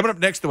ends up. Coming up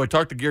next, though, I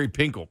talked to Gary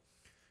Pinkel.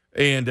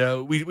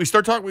 And we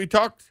start talking. We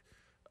talked.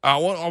 I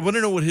want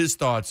to know what his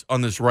thoughts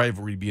on this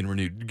rivalry being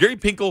renewed. Gary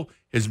Pinkel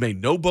has made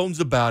no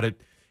bones about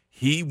it.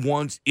 He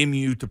wants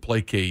MU to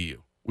play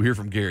KU. We'll hear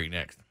from Gary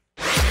next.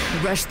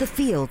 Rush the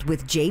Field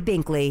with Jay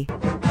Binkley.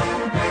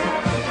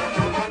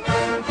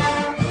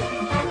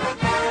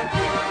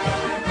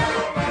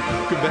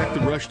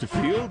 of Rush to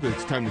Field.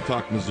 It's time to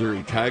talk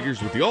Missouri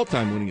Tigers with the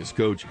all-time winningest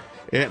coach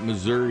at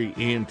Missouri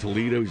and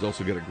Toledo. He's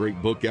also got a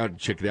great book out.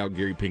 Check it out,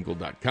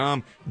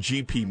 GaryPinkel.com,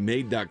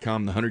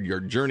 GPMade.com, The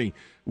 100-Yard Journey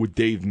with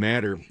Dave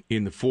Matter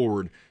in the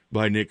forward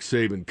by Nick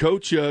Saban.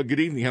 Coach, good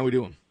evening. How are we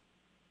doing?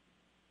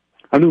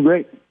 I'm doing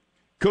great.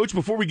 Coach,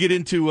 before we get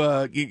into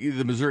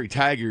the Missouri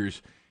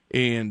Tigers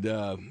and,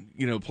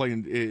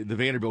 playing the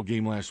Vanderbilt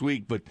game last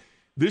week, but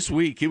this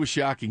week it was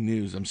shocking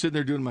news. I'm sitting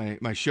there doing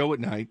my show at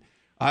night.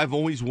 I've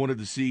always wanted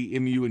to see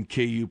MU and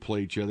KU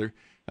play each other.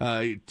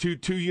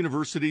 Two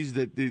universities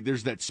that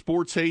there's that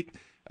sports hate.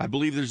 I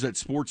believe there's that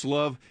sports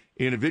love.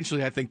 And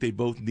eventually I think they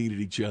both needed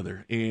each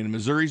other. And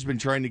Missouri's been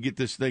trying to get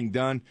this thing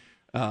done.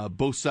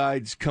 Both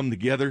sides come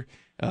together.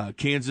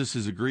 Kansas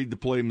has agreed to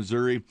play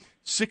Missouri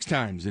 6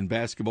 times in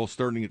basketball,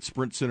 starting at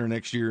Sprint Center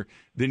next year,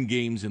 then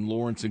games in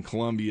Lawrence and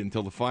Columbia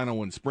until the final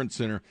one, Sprint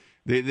Center.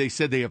 They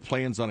said they have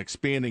plans on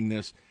expanding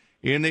this.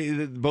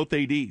 And both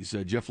ADs,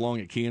 Jeff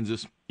Long at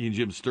Kansas and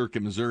Jim Sturk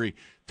at Missouri,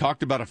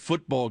 talked about a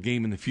football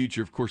game in the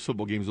future. Of course,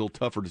 football game is a little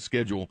tougher to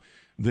schedule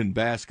than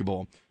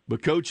basketball.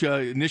 But, Coach,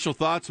 initial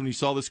thoughts when you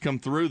saw this come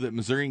through, that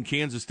Missouri and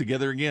Kansas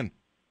together again?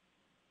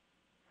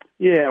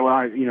 Yeah,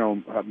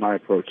 well, my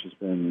approach has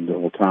been the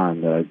whole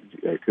time that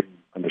I couldn't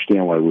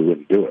understand why we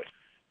wouldn't do it.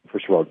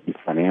 First of all, it'd be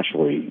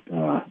financially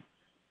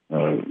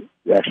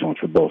excellent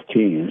for both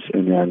teams,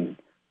 and then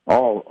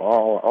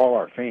all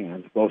our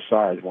fans, both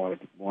sides, want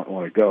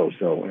to go.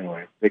 So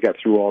anyway, they got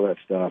through all that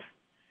stuff.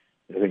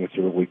 I think it's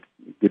a really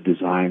good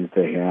design that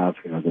they have.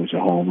 There's a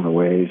home and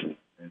aways, and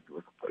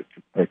we're going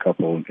to play a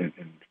couple in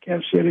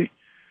Kansas City,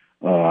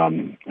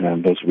 and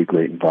those will be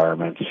great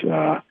environments.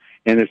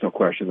 And there's no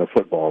question the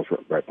football is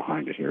right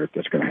behind it here.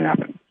 That's going to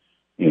happen,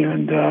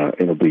 and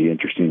it'll be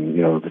interesting.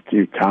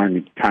 The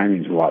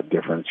timing's a lot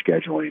different,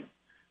 scheduling,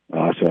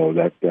 so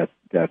that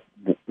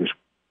was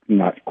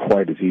not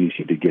quite as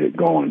easy to get it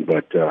going,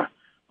 but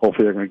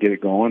hopefully they're going to get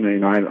it going.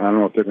 And I don't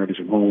know if they're going to do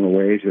some home and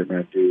aways. They're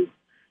going to do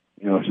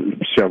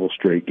several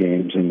straight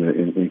games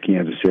in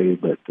Kansas City,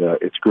 but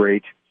it's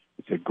great.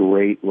 It's a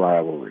great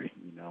rivalry.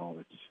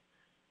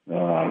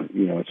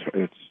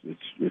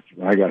 It's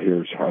when I got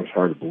here, it's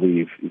hard to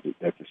believe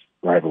that this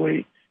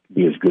rivalry can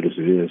be as good as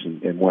it is.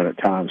 And when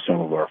at times some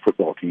of our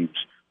football teams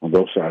on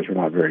both sides were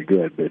not very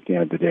good, but at the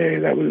end of the day,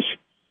 that was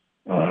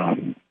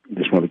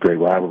just one of the great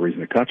rivalries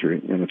in the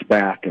country, and it's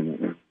back.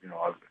 And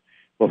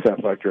both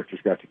athletic directors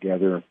got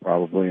together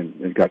probably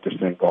and got this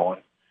thing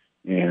going.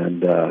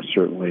 And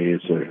certainly,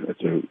 it's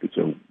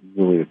a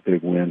really a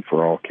big win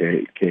for all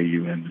KU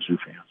and Mizzou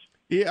fans.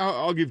 Yeah,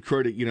 I'll give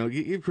credit.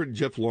 Give credit to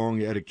Jeff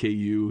Long out of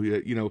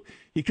KU.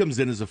 He comes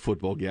in as a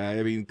football guy.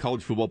 I mean,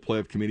 college football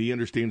playoff committee. He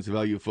understands the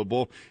value of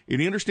football,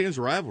 and he understands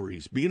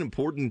rivalries being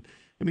important.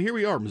 I mean, here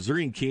we are,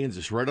 Missouri and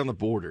Kansas, right on the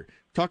border.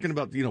 Talking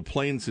about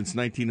playing since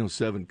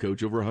 1907,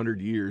 Coach, over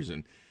 100 years,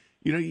 and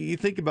you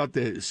think about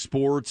the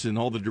sports and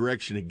all the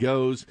direction it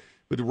goes.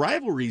 But the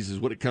rivalries is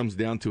what it comes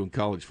down to in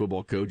college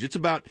football, Coach. It's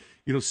about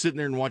sitting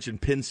there and watching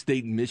Penn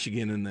State and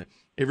Michigan and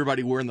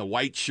everybody wearing the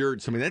white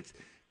shirts. I mean, that's.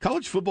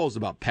 College football is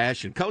about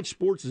passion. College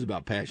sports is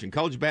about passion.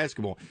 College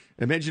basketball.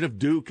 Imagine if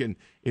Duke and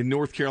in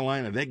North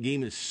Carolina, that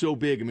game is so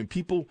big. I mean,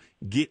 people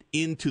get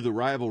into the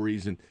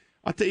rivalries. And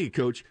I'll tell you,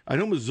 Coach, I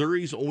know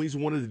Missouri's always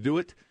wanted to do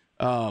it.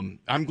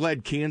 I'm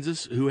glad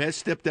Kansas, who has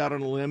stepped out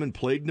on a limb and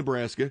played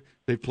Nebraska,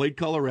 they've played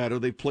Colorado,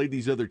 they've played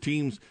these other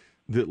teams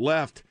that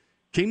left,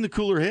 came to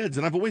cooler heads.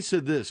 And I've always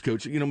said this,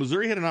 Coach,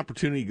 Missouri had an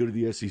opportunity to go to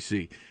the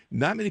SEC.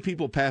 Not many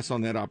people pass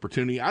on that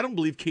opportunity. I don't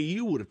believe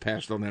KU would have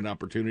passed on that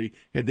opportunity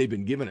had they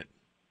been given it.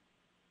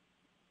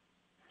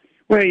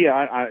 Well,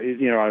 yeah,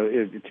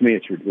 to me,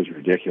 it was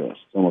ridiculous.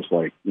 It's almost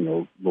like,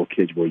 little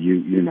kids, well,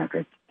 you're not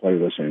going to play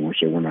with us anymore,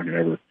 so we're not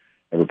going to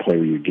ever play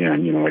with you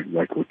again,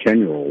 like we're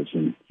 10-year-olds.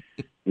 And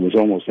it was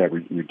almost that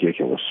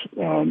ridiculous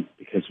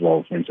because of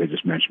all the things I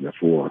just mentioned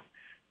before.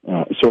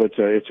 So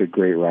it's a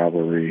great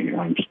rivalry.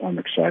 I'm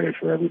excited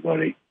for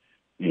everybody.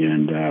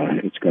 And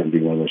it's going to be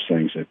one of those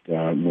things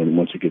that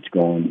once it gets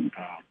going,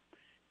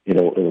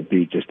 it'll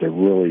be just a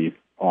really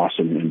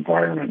awesome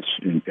environment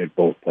at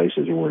both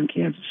places. We're in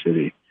Kansas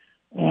City.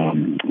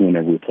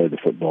 Whenever we play the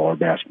football or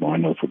basketball, I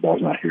know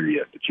football's not here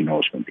yet, but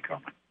it's going to be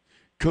coming.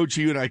 Coach,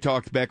 you and I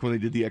talked back when they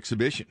did the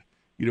exhibition.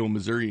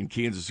 Missouri and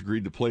Kansas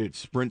agreed to play at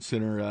Sprint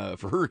Center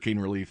for hurricane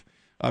relief.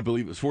 I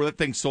believe it was before that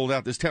thing sold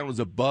out. This town was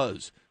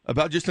abuzz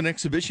about just an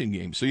exhibition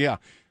game. So yeah,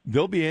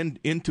 they'll be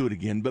into it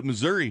again. But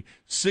Missouri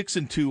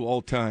 6-2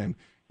 all time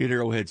at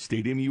Arrowhead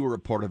Stadium. You were a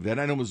part of that.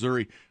 I know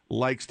Missouri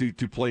likes to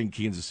play in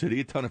Kansas City.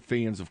 A ton of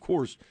fans, of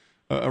course,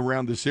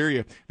 around this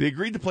area. They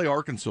agreed to play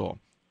Arkansas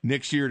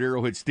next year at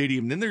Arrowhead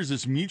Stadium. Then there's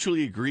this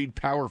mutually agreed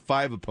Power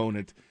 5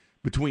 opponent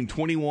between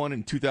 21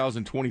 and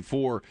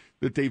 2024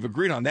 that they've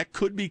agreed on. That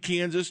could be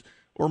Kansas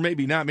or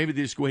maybe not. Maybe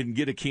they just go ahead and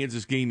get a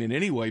Kansas game in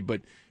anyway, but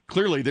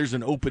clearly there's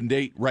an open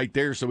date right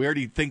there. So we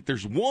already think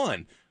there's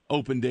one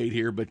open date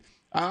here. But,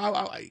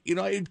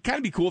 it'd kind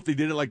of be cool if they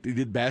did it like they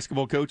did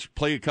basketball, Coach,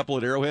 play a couple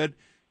at Arrowhead,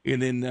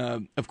 and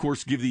then, of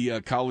course, give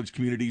the college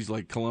communities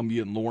like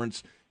Columbia and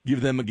Lawrence, give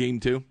them a game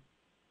too.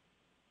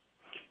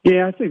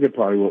 Yeah, I think they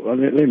probably will.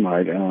 They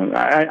might.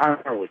 I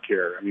don't really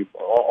care. I mean,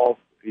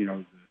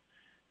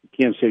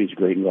 Kansas City's a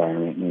great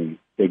environment and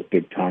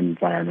big time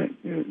environment,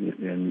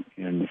 and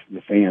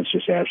the fans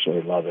just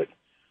absolutely love it.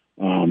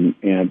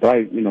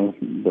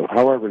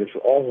 However, if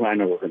all I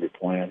know we're going to be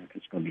playing,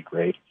 it's going to be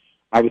great.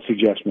 I would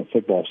suggest from a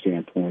football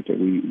standpoint that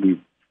we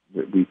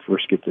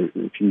first if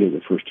you can get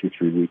the first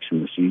 2-3 weeks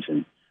in the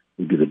season,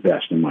 would be the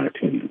best in my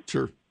opinion.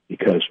 Sure.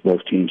 Because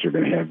both teams are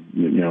going to have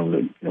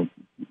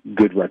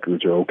good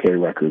records or okay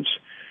records,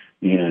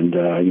 and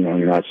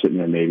you're not sitting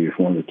there maybe with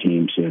one of the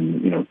teams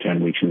in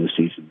 10 weeks in the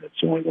season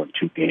that's only won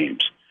 2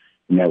 games,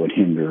 and that would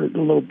hinder it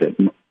a little bit,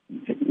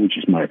 which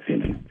is my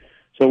opinion.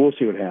 So we'll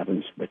see what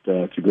happens, but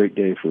it's a great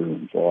day for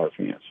all our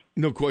fans.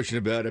 No question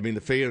about it. I mean,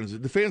 the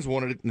fans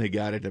wanted it and they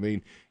got it. I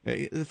mean,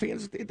 the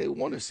fans they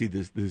want to see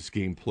this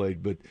game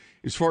played. But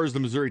as far as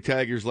the Missouri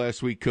Tigers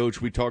last week,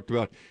 Coach, we talked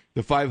about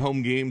the 5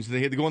 home games and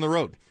they had to go on the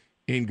road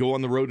and go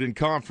on the road in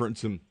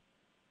conference. And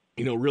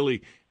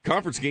really,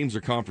 conference games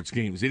are conference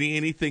games.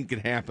 Anything can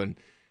happen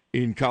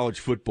in college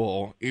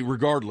football,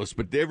 regardless.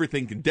 But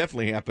everything can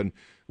definitely happen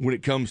when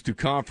it comes to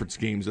conference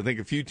games. I think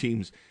a few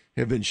teams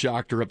have been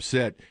shocked or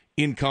upset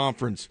in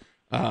conference.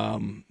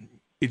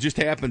 It just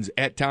happens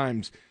at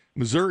times.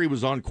 Missouri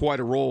was on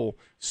quite a roll,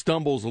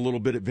 stumbles a little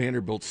bit at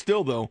Vanderbilt.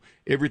 Still, though,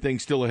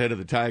 everything's still ahead of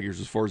the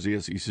Tigers as far as the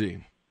SEC.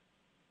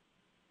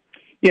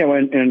 Yeah,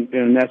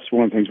 and that's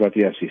one of the things about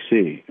the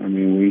SEC. I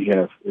mean, we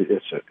have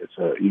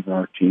even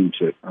our teams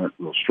that aren't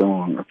real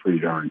strong are pretty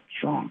darn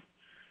strong.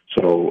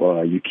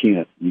 So you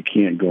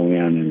can't go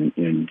in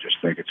and just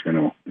think it's going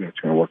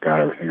to work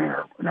out everything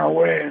in our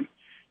way. And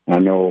I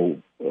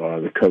know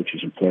the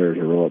coaches and players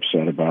are real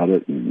upset about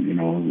it,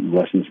 and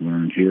lessons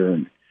learned here,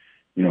 and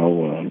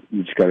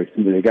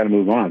they got to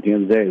move on. At the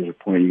end of the day, there's a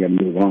point you got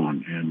to move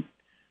on, and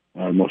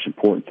the most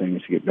important thing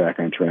is to get back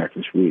on track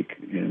this week.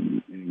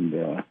 And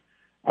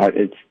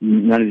it's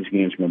none of these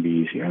games are going to be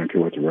easy. I don't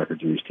care what the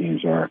records of these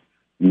teams are.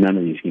 None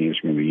of these games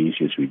are going to be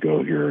easy as we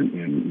go here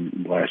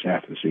in the last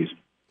half of the season.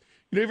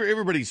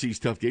 Everybody sees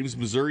tough games.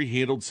 Missouri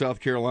handled South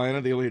Carolina.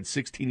 They only had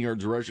 16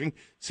 yards rushing.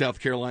 South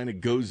Carolina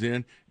goes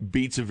in,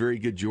 beats a very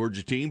good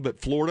Georgia team. But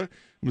Florida,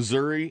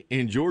 Missouri,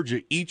 and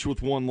Georgia, each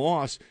with 1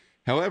 loss.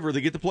 However,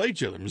 they get to play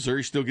each other.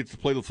 Missouri still gets to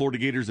play the Florida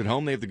Gators at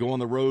home. They have to go on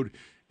the road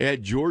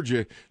at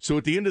Georgia. So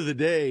at the end of the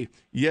day,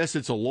 yes,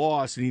 it's a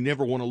loss, and you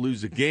never want to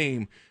lose a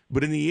game.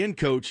 But in the end,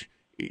 Coach,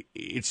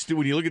 it's still,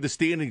 when you look at the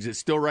standings, it's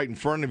still right in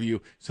front of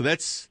you. So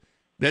that's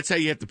how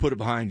you have to put it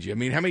behind you. I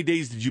mean, how many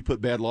days did you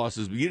put bad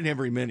losses? You didn't have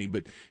very many,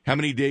 but how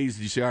many days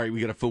did you say, all right, we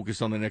got to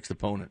focus on the next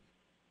opponent?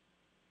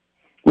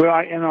 Well,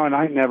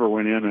 I never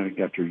went in and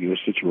got to a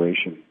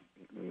situation,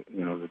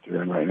 that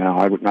they're in right now.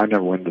 I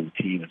never went into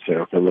the team and said,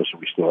 okay, listen,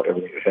 we still have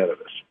everything ahead of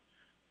us.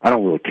 I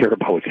don't really care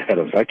about what's ahead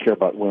of us. I care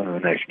about winning the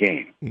next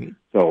game. Mm-hmm.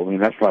 So, I mean,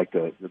 that's like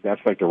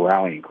the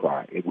rallying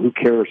cry. Who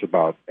cares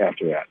about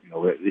after that?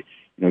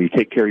 You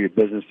take care of your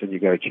business, and you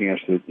got a chance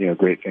to,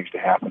 great things to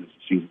happen as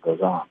the season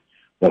goes on.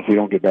 But if we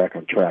don't get back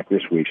on track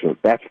this week, so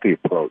that's the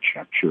approach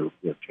I'm sure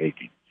they're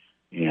taking.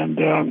 And,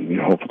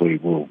 hopefully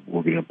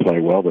we'll get to play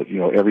well. But,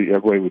 every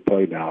way we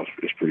play now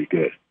is pretty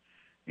good.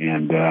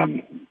 And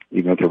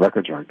even if the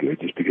records aren't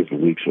good, just because the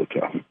league's so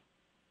tough.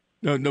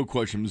 No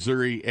question.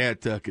 Missouri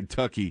at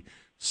Kentucky,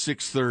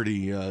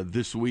 6:30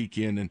 this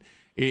weekend.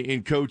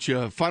 And Coach,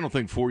 final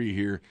thing for you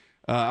here.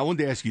 I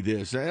wanted to ask you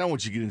this. I don't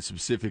want you to get into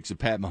specifics of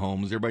Pat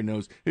Mahomes. Everybody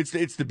knows it's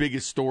the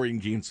biggest story in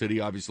Kansas City,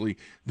 obviously,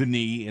 the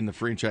knee and the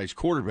franchise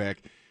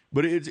quarterback.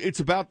 But it's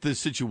about the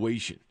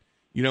situation,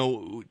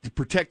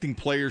 protecting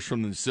players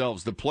from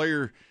themselves. The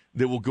player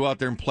that will go out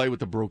there and play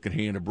with a broken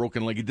hand, a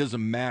broken leg, it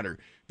doesn't matter,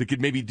 that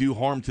could maybe do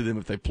harm to them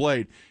if they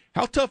played.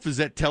 How tough is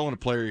that telling a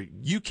player,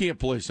 you can't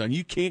play, son?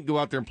 You can't go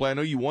out there and play. I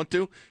know you want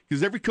to,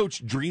 because every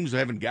coach dreams of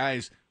having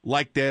guys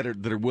like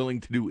that that are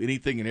willing to do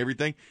anything and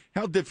everything.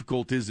 How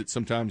difficult is it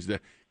sometimes to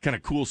kind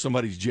of cool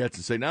somebody's jets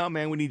and say, no,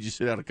 man, we need you to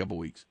sit out a couple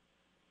weeks?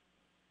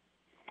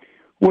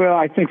 Well,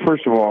 I think,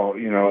 first of all,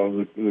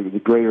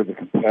 the greater the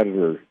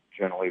competitor,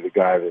 generally the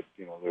guy that,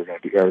 they're going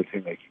to do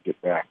everything they can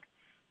get back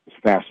as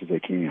fast as they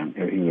can,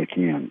 everything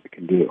they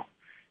can do.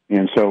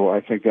 And so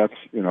I think that's,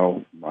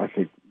 I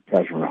think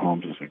Patrick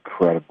Mahomes is an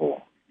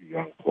incredible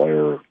young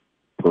player,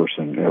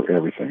 person,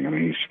 everything. I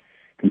mean, he's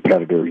a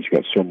competitor. He's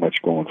got so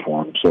much going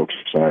for him. So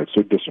excited,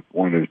 so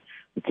disappointed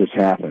that this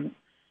happened.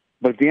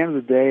 But at the end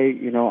of the day,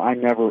 I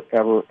never,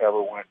 ever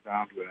went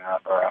down to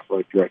our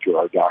athletic director,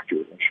 our doctor,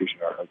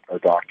 our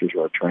doctors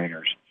or our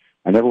trainers.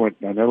 I never went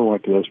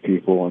to those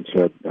people and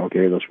said,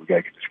 okay, listen, we got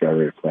to get this guy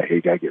ready to play.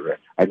 Hey, got to get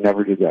ready. I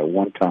never did that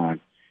one time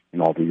in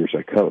all the years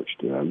I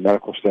coached.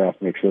 Medical staff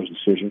makes those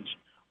decisions.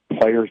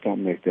 Players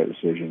don't make that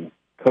decision.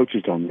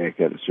 Coaches don't make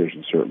that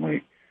decision,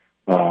 certainly.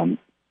 The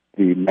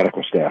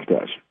medical staff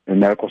does. And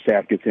medical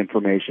staff gets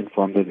information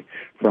from the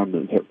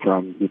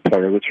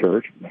player that's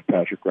hurt.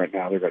 Patrick, right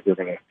now, they're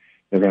going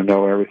to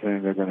know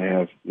everything. They're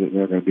going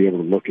to be able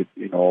to look at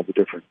all the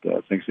different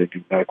things they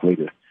do medically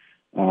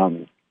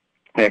to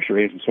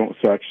X-rays and so and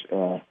such.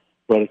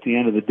 But at the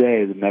end of the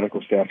day, the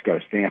medical staff's got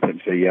to stamp it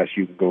and say, yes,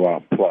 you can go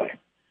out and play.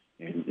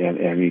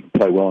 and you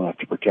play well enough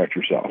to protect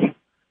yourself.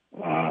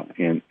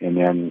 And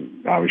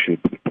then obviously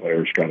the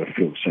players got to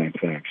feel the same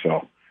thing.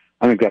 So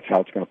I think that's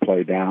how it's going to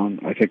play down.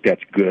 I think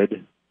that's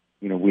good.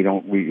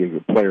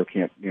 The player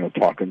can't,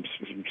 talk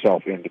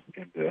himself into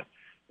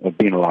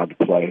being allowed to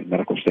play.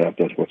 Medical staff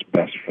does what's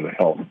best for the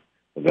health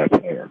of that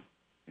player.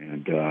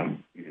 And I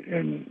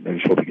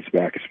just hope he gets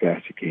back as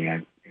fast as he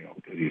can,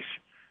 because he's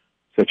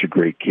such a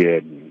great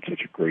kid and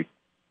such a great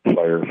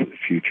player for the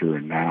future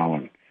and now,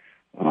 and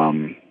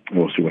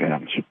we'll see what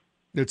happens.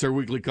 That's our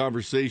weekly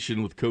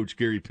conversation with Coach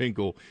Gary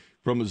Pinkel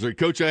from Missouri.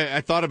 Coach,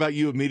 I thought about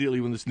you immediately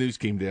when this news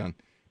came down,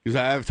 because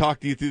I've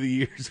talked to you through the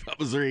years about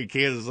Missouri and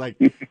Kansas. Like,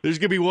 there's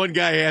going to be one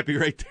guy happy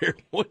right there.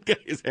 One guy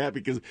is happy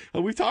because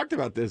we've talked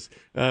about this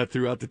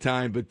throughout the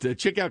time. But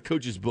check out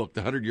Coach's book,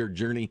 The 100-Yard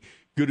Journey.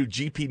 Go to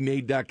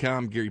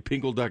gpmade.com,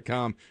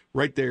 garypinkel.com.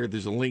 Right there,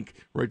 there's a link.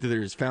 Right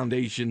there, his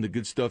foundation, the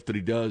good stuff that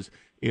he does.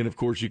 And, of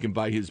course, you can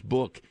buy his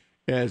book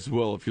as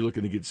well if you're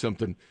looking to get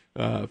something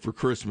for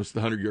Christmas,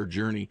 The 100-Yard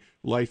Journey,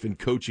 Life and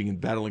Coaching and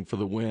Battling for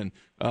the Win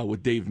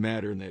with Dave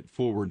Matter and that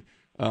forward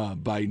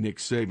by Nick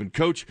Saban.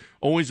 Coach,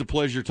 always a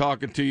pleasure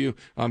talking to you.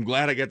 I'm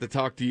glad I got to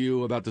talk to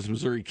you about this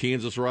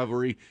Missouri-Kansas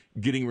rivalry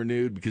getting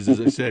renewed because,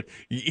 as I said,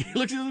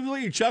 look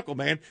at you chuckle,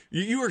 man.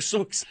 You are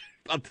so excited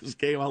about this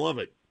game. I love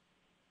it.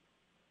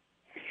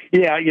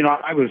 Yeah,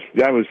 I was,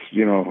 I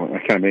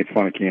kind of made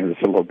fun of Kansas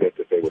a little bit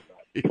that they would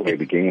not play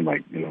the game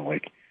like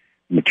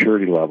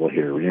maturity level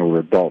here. We're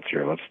adults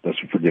here. Let's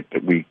forget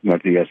that we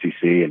went to the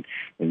SEC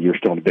and you're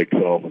still in the Big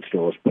 12 and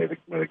still let's play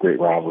one of the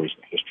great rivalries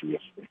in the history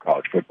of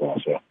college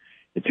football. So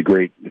it's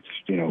good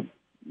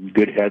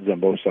heads on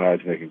both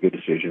sides making good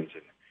decisions,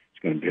 and it's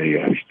going to be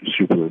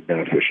super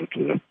beneficial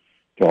to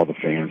all the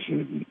fans,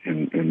 and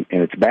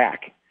it's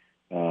back,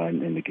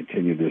 and to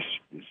continue this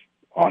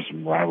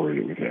awesome rivalry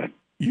that we've had.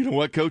 You know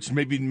what, Coach?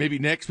 Maybe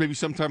next, maybe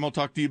sometime I'll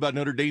talk to you about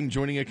Notre Dame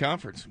joining a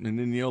conference, and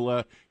then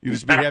you'll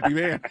just be a happy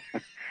man.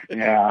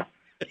 Yeah,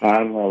 I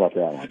don't know about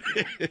that one.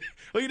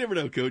 Well, you never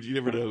know, Coach. You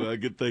never know.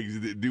 Good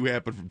things do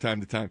happen from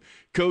time to time.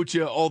 Coach,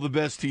 all the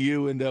best to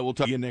you, and we'll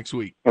talk again next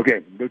week.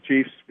 Okay, go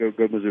Chiefs. Go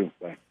Mizzou.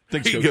 Bye.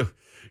 Thanks, There Coach. you go.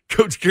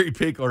 Coach Gary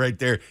Pinkel right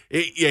there.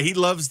 He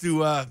loves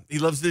to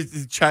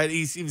chide.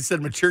 He's even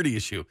said maturity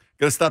issue.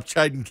 Got to stop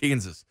chiding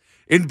Kansas.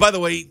 And by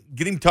the way,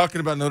 get him talking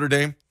about Notre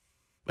Dame.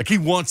 Like, he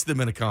wants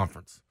them in a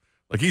conference.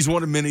 Like, he's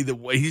one of many that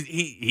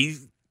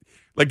he's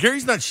like,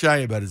 Gary's not shy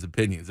about his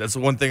opinions. That's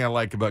the one thing I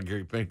like about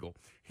Gary Pinkel.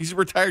 He's a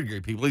retired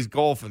Gary Pinkel. He's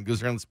golfing,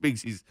 goes around and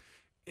speaks. He's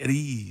at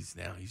ease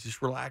now. He's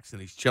just relaxing.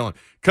 He's chilling.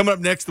 Coming up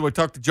next, I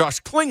talked to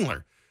Josh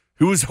Klingler,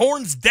 who was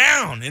horns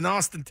down in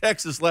Austin,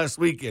 Texas last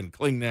weekend.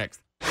 Kling next.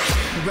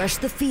 Rush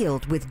the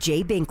Field with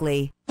Jay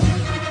Binkley. It's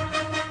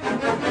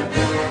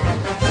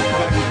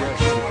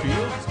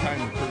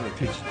time to turn our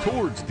attention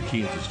towards the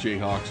Kansas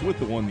Jayhawks with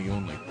the one, the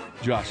only,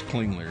 Josh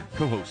Klingler,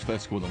 co-host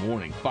Fesco in the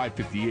Morning,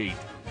 5:58,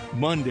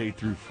 Monday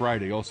through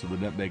Friday. Also the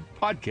Nutmeg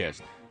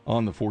Podcast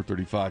on the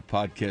 435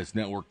 Podcast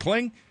Network.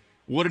 Kling,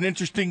 what an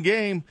interesting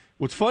game.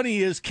 What's funny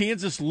is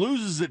Kansas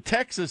loses at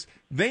Texas.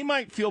 They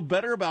might feel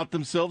better about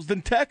themselves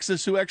than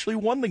Texas, who actually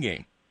won the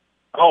game.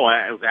 Oh,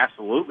 it was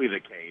absolutely the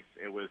case.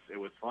 It was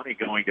funny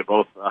going to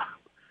both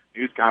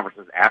news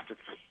conferences after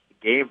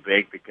the game,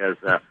 Big, because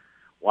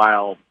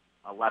while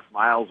Les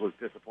Miles was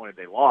disappointed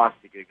they lost,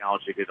 he could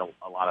acknowledge they did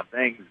a lot of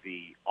things.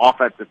 The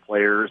offensive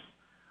players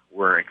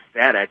were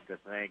ecstatic to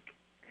think,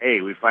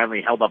 hey, we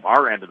finally held up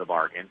our end of the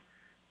bargain.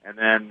 And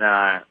then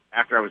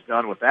after I was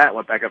done with that,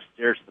 went back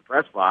upstairs to the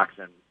press box,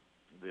 and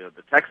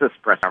the Texas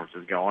press conference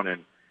was going,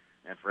 and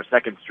for a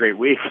second straight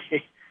week,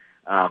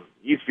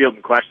 he's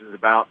fielding questions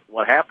about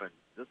what happened.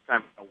 This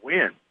time a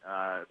win.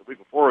 The week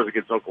before was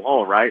against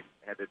Oklahoma, right?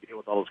 Had to deal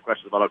with all those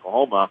questions about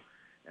Oklahoma,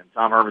 and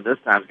Tom Herman this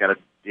time's got to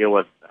deal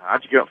with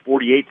how'd you get up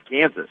 48 to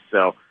Kansas?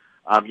 So,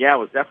 it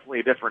was definitely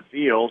a different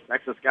field.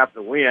 Texas got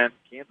the win,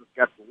 Kansas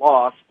got the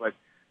loss, but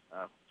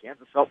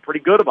Kansas felt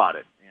pretty good about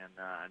it, and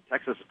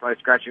Texas is probably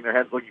scratching their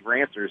heads looking for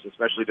answers,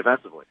 especially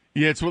defensively.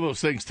 Yeah, it's one of those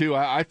things, too.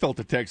 I felt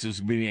that Texas was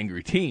going to be an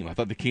angry team. I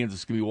thought the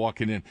Kansas could be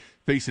walking in,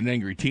 facing an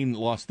angry team that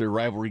lost their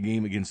rivalry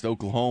game against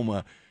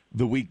Oklahoma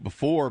the week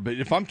before. But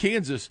if I'm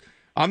Kansas,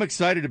 I'm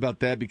excited about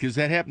that because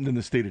that happened in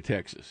the state of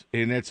Texas,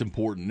 and that's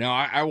important. Now,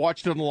 I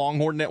watched it on the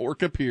Longhorn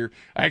Network up here.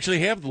 I actually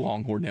have the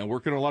Longhorn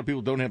Network, and a lot of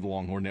people don't have the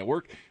Longhorn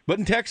Network. But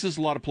in Texas,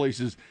 a lot of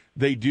places,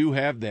 they do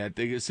have that.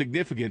 It's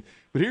significant.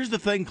 But here's the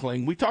thing,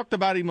 Kling. We talked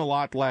about him a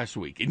lot last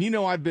week. And,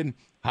 I've been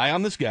high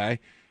on this guy,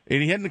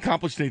 and he hadn't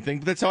accomplished anything,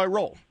 but that's how I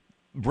roll.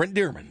 Brent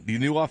Dearman, the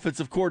new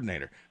offensive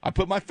coordinator. I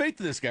put my faith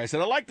in this guy. I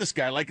said, I like this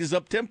guy. I like his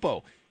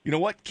up-tempo. You know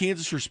what?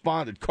 Kansas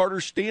responded. Carter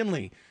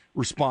Stanley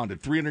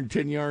responded.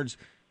 310 yards,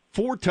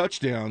 4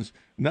 touchdowns.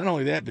 Not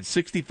only that, but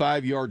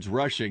 65 yards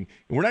rushing.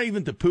 And we're not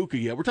even to Puka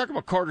yet. We're talking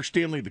about Carter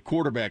Stanley, the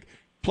quarterback,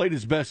 played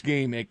his best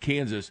game at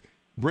Kansas.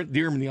 Brent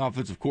Dearman, the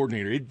offensive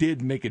coordinator. It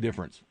did make a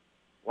difference.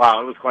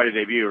 Wow, it was quite a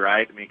debut,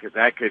 right? I mean, because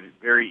that could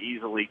very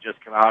easily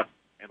just come out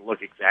and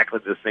look exactly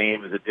the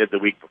same as it did the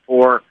week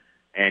before,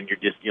 and you're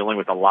just dealing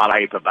with a lot of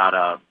hype about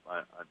a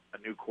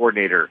new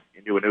coordinator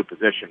into a new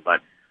position.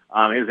 But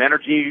his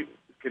energy is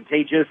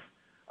contagious.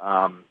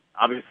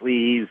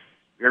 Obviously, he's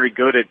very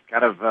good at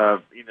kind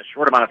of, in a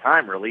short amount of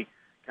time, really,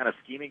 kind of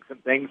scheming some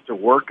things to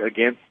work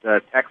against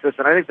Texas.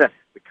 And I think that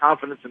the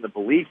confidence and the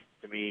belief,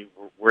 to me,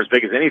 were as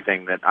big as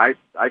anything that I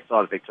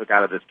saw that they took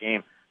out of this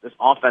game. This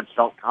offense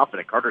felt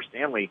confident. Carter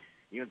Stanley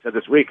even said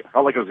this week, I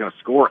felt like it was going to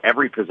score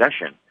every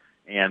possession.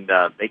 And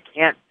they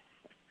can't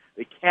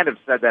have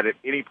said that at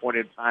any point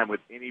in time with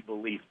any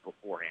belief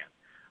beforehand.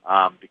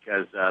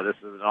 Because this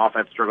is an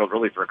offense struggled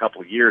really for a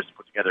couple of years to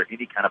put together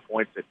any kind of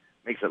points that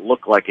makes it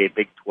look like a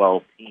Big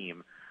 12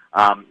 team.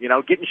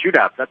 Getting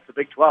shootouts, that's the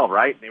Big 12,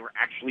 right? And they were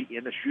actually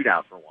in the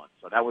shootout for once.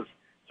 So that was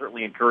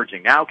certainly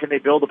encouraging. Now can they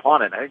build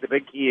upon it? I think the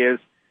big key is,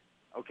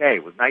 okay,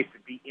 it was nice to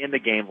be in the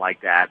game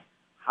like that.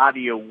 How do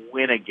you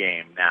win a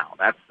game now?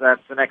 That's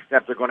the next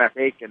step they're going to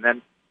take, and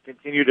then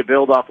continue to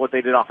build off what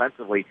they did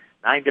offensively.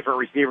 9 different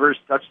receivers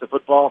touched the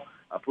football.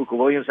 Pooka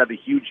Williams had the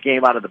huge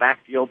game out of the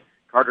backfield.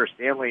 Carter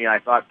Stanley, I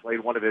thought,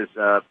 played one of his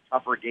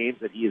tougher games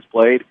that he has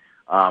played.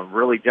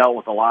 Really dealt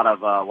with a lot of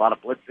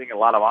blitzing, a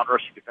lot of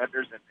on-rushing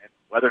defenders, and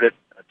weathered it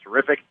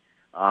terrific.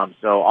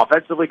 So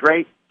offensively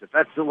great,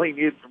 defensively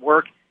needed some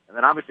work, and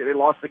then obviously they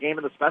lost the game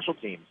in the special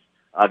teams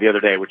the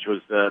other day, which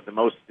was the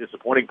most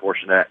disappointing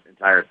portion of that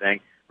entire thing.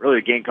 Really,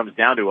 the game comes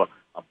down to a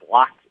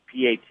blocked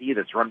PAT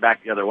that's run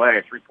back the other way,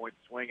 a 3-point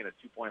swing and a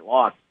 2-point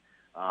loss.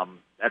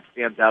 That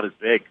stands out as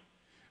big.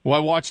 Well, I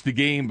watched the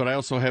game, but I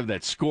also have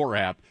that score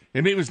app,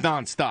 and it was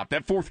nonstop.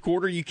 That fourth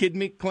quarter, you kidding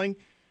me, Kling?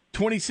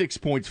 26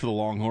 points for the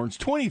Longhorns,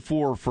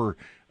 24 for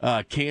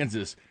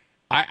Kansas.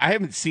 I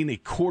haven't seen a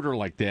quarter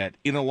like that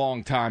in a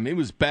long time. It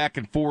was back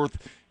and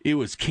forth. It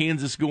was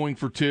Kansas going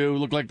for 2. It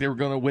looked like they were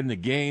going to win the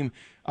game.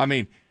 I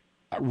mean,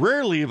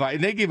 rarely have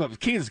and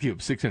Kansas gave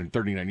up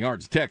 639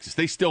 yards to Texas.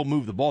 They still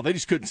moved the ball. They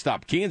just couldn't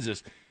stop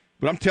Kansas.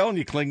 But I'm telling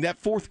you, Kling, that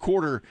fourth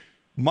quarter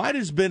might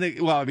have been,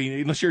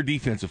 unless you're a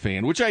defensive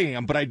fan, which I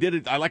am, but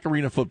I like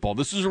arena football.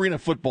 This is arena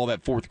football,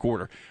 that fourth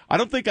quarter. I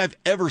don't think I've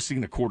ever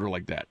seen a quarter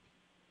like that.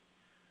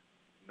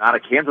 Not a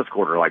Kansas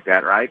quarter like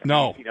that, right?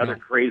 No. You've seen other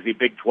crazy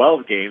Big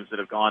 12 games that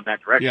have gone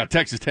that direction. Yeah,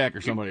 Texas Tech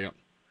or somebody else.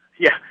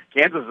 Yeah,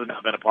 Kansas has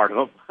not been a part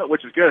of them,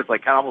 which is good. It's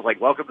like kind of almost like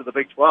welcome to the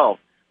Big 12.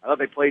 I thought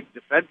they played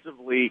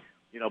defensively,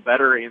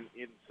 better in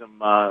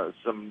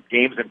some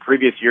games in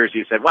previous years.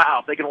 You said, wow,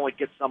 if they can only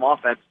get some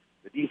offense,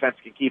 the defense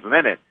can keep them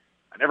in it.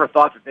 I never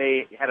thought that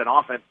they had an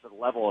offense to the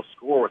level of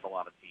score with a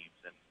lot of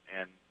teams,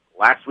 and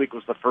last week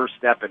was the first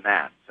step in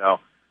that. So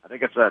I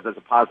think that's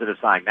a positive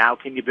sign. Now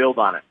can you build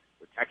on it?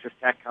 With Texas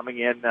Tech coming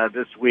in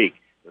this week,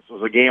 this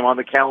was a game on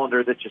the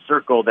calendar that you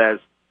circled as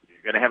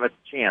you're going to have a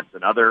chance.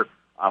 Another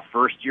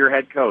first-year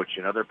head coach,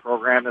 another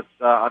program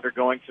that's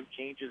undergoing some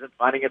changes and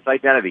finding its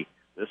identity.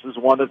 This is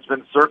one that's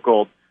been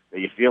circled that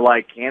you feel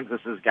like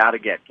Kansas has got to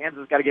get. Kansas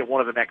has got to get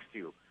one of the next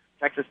two,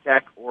 Texas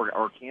Tech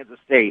or Kansas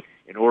State,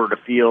 in order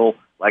to feel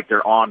like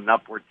they're on an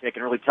upward tick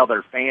and really tell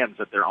their fans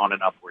that they're on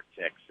an upward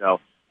tick. So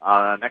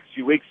next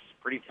few weeks,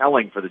 pretty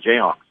telling for the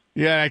Jayhawks.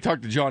 Yeah, I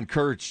talked to John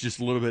Kurtz just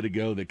a little bit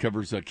ago that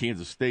covers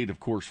Kansas State, of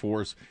course, for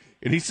us.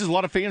 And he says a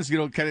lot of fans,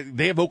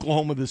 they have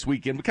Oklahoma this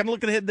weekend, but kind of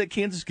looking ahead to that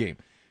Kansas game.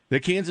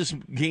 That Kansas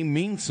game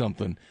means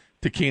something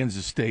to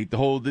Kansas State,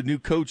 the new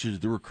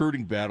coaches, the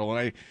recruiting battle.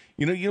 And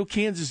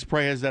Kansas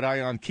probably has that eye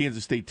on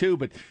Kansas State too.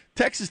 But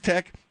Texas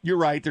Tech, you're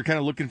right, they're kind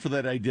of looking for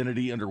that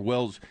identity under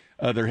Wells,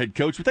 their head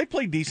coach. But they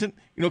played decent.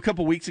 A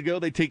couple weeks ago,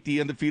 they take the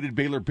undefeated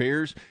Baylor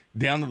Bears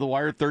down to the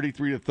wire,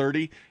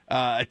 33-30,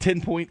 a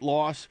 10-point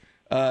loss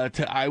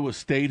to Iowa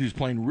State, who's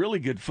playing really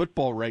good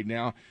football right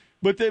now.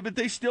 But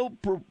they still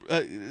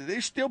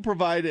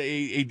provide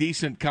a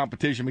decent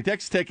competition. I mean,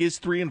 Texas Tech is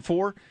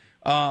 3-4.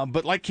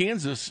 But like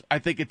Kansas, I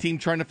think a team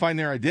trying to find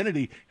their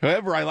identity.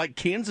 However, I like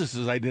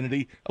Kansas's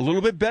identity a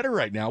little bit better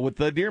right now with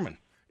Dearman.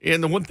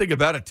 And the one thing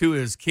about it, too,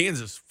 is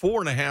Kansas,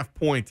 4.5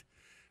 point.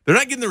 They're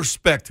not getting the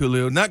respect,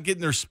 Julio, not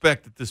getting the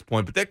respect at this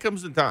point, but that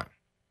comes in time.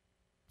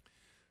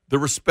 The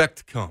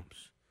respect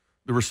comes.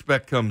 The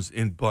respect comes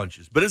in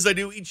bunches. But as I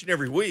do each and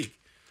every week,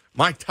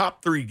 my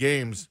top 3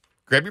 games,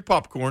 grab your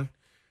popcorn.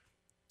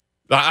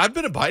 I've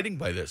been abiding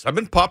by this. I've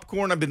been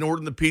popcorn, I've been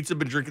ordering the pizza, I've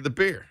been drinking the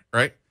beer,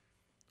 right?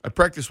 I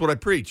practice what I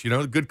preach,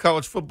 good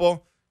college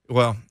football.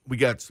 Well, we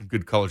got some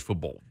good college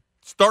football.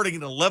 Starting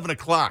at 11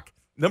 o'clock,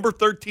 number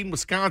 13,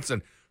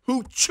 Wisconsin,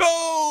 who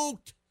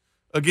choked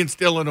against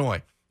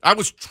Illinois. I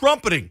was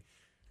trumpeting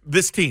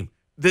this team,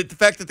 the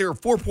fact that they were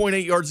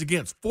 4.8 yards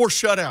against, 4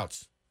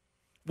 shutouts.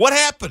 What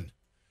happened?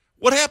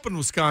 What happened,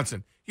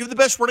 Wisconsin? You have the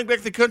best running back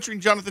in the country,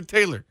 Jonathan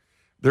Taylor.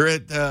 They're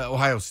at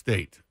Ohio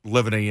State,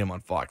 11 a.m.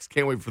 on Fox.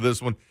 Can't wait for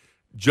this one.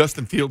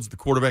 Justin Fields, the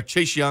quarterback.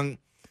 Chase Young,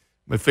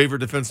 my favorite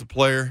defensive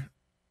player.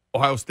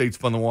 Ohio State's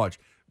fun to watch.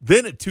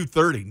 Then at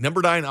 2:30,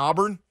 number 9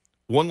 Auburn,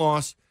 1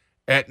 loss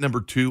at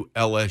number 2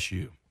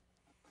 LSU.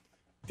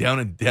 Down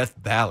in Death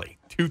Valley,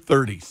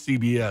 2:30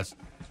 CBS.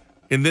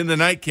 And then the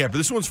nightcap.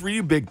 This one's for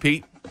you, Big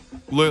Pete,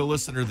 loyal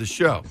listener of the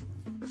show.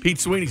 Pete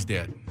Sweeney's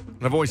dad.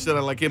 And I've always said I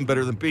like him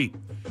better than Pete.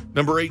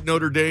 Number 8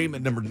 Notre Dame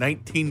and number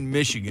 19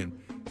 Michigan.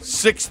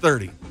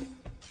 6:30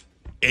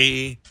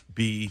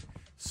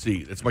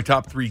 ABC. That's my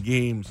top 3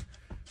 games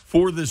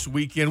for this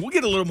weekend. We'll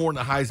get a little more in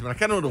the Heisman. I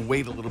kind of want to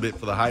wait a little bit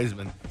for the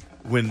Heisman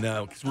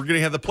because we're going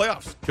to have the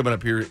playoffs coming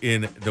up here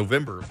in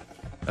November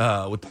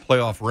with the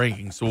playoff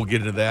rankings. So we'll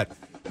get into that,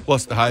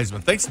 plus the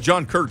Heisman. Thanks to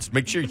John Kurtz.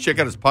 Make sure you check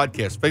out his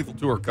podcast, Faithful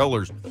to Our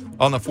Colors,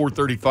 on the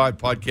 435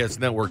 Podcast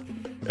Network.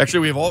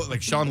 Actually, we have all,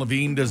 like Sean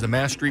Levine does a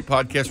Mass Street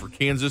podcast for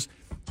Kansas,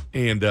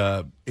 and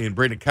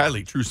Brandon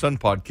Kiley, True Sun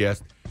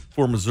podcast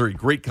for Missouri.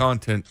 Great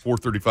content,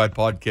 435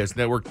 Podcast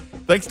Network.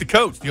 Thanks to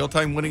Coach, the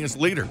all-time winningest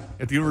leader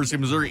at the University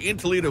of Missouri in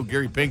Toledo,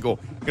 Gary Pinkel.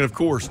 And, of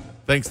course,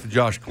 thanks to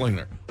Josh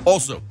Klingler.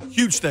 Also,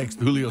 huge thanks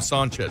to Julio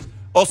Sanchez.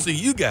 I'll see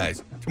you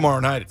guys tomorrow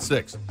night at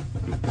 6.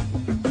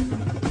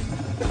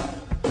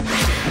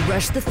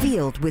 Rush the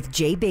Field with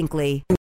Jay Binkley.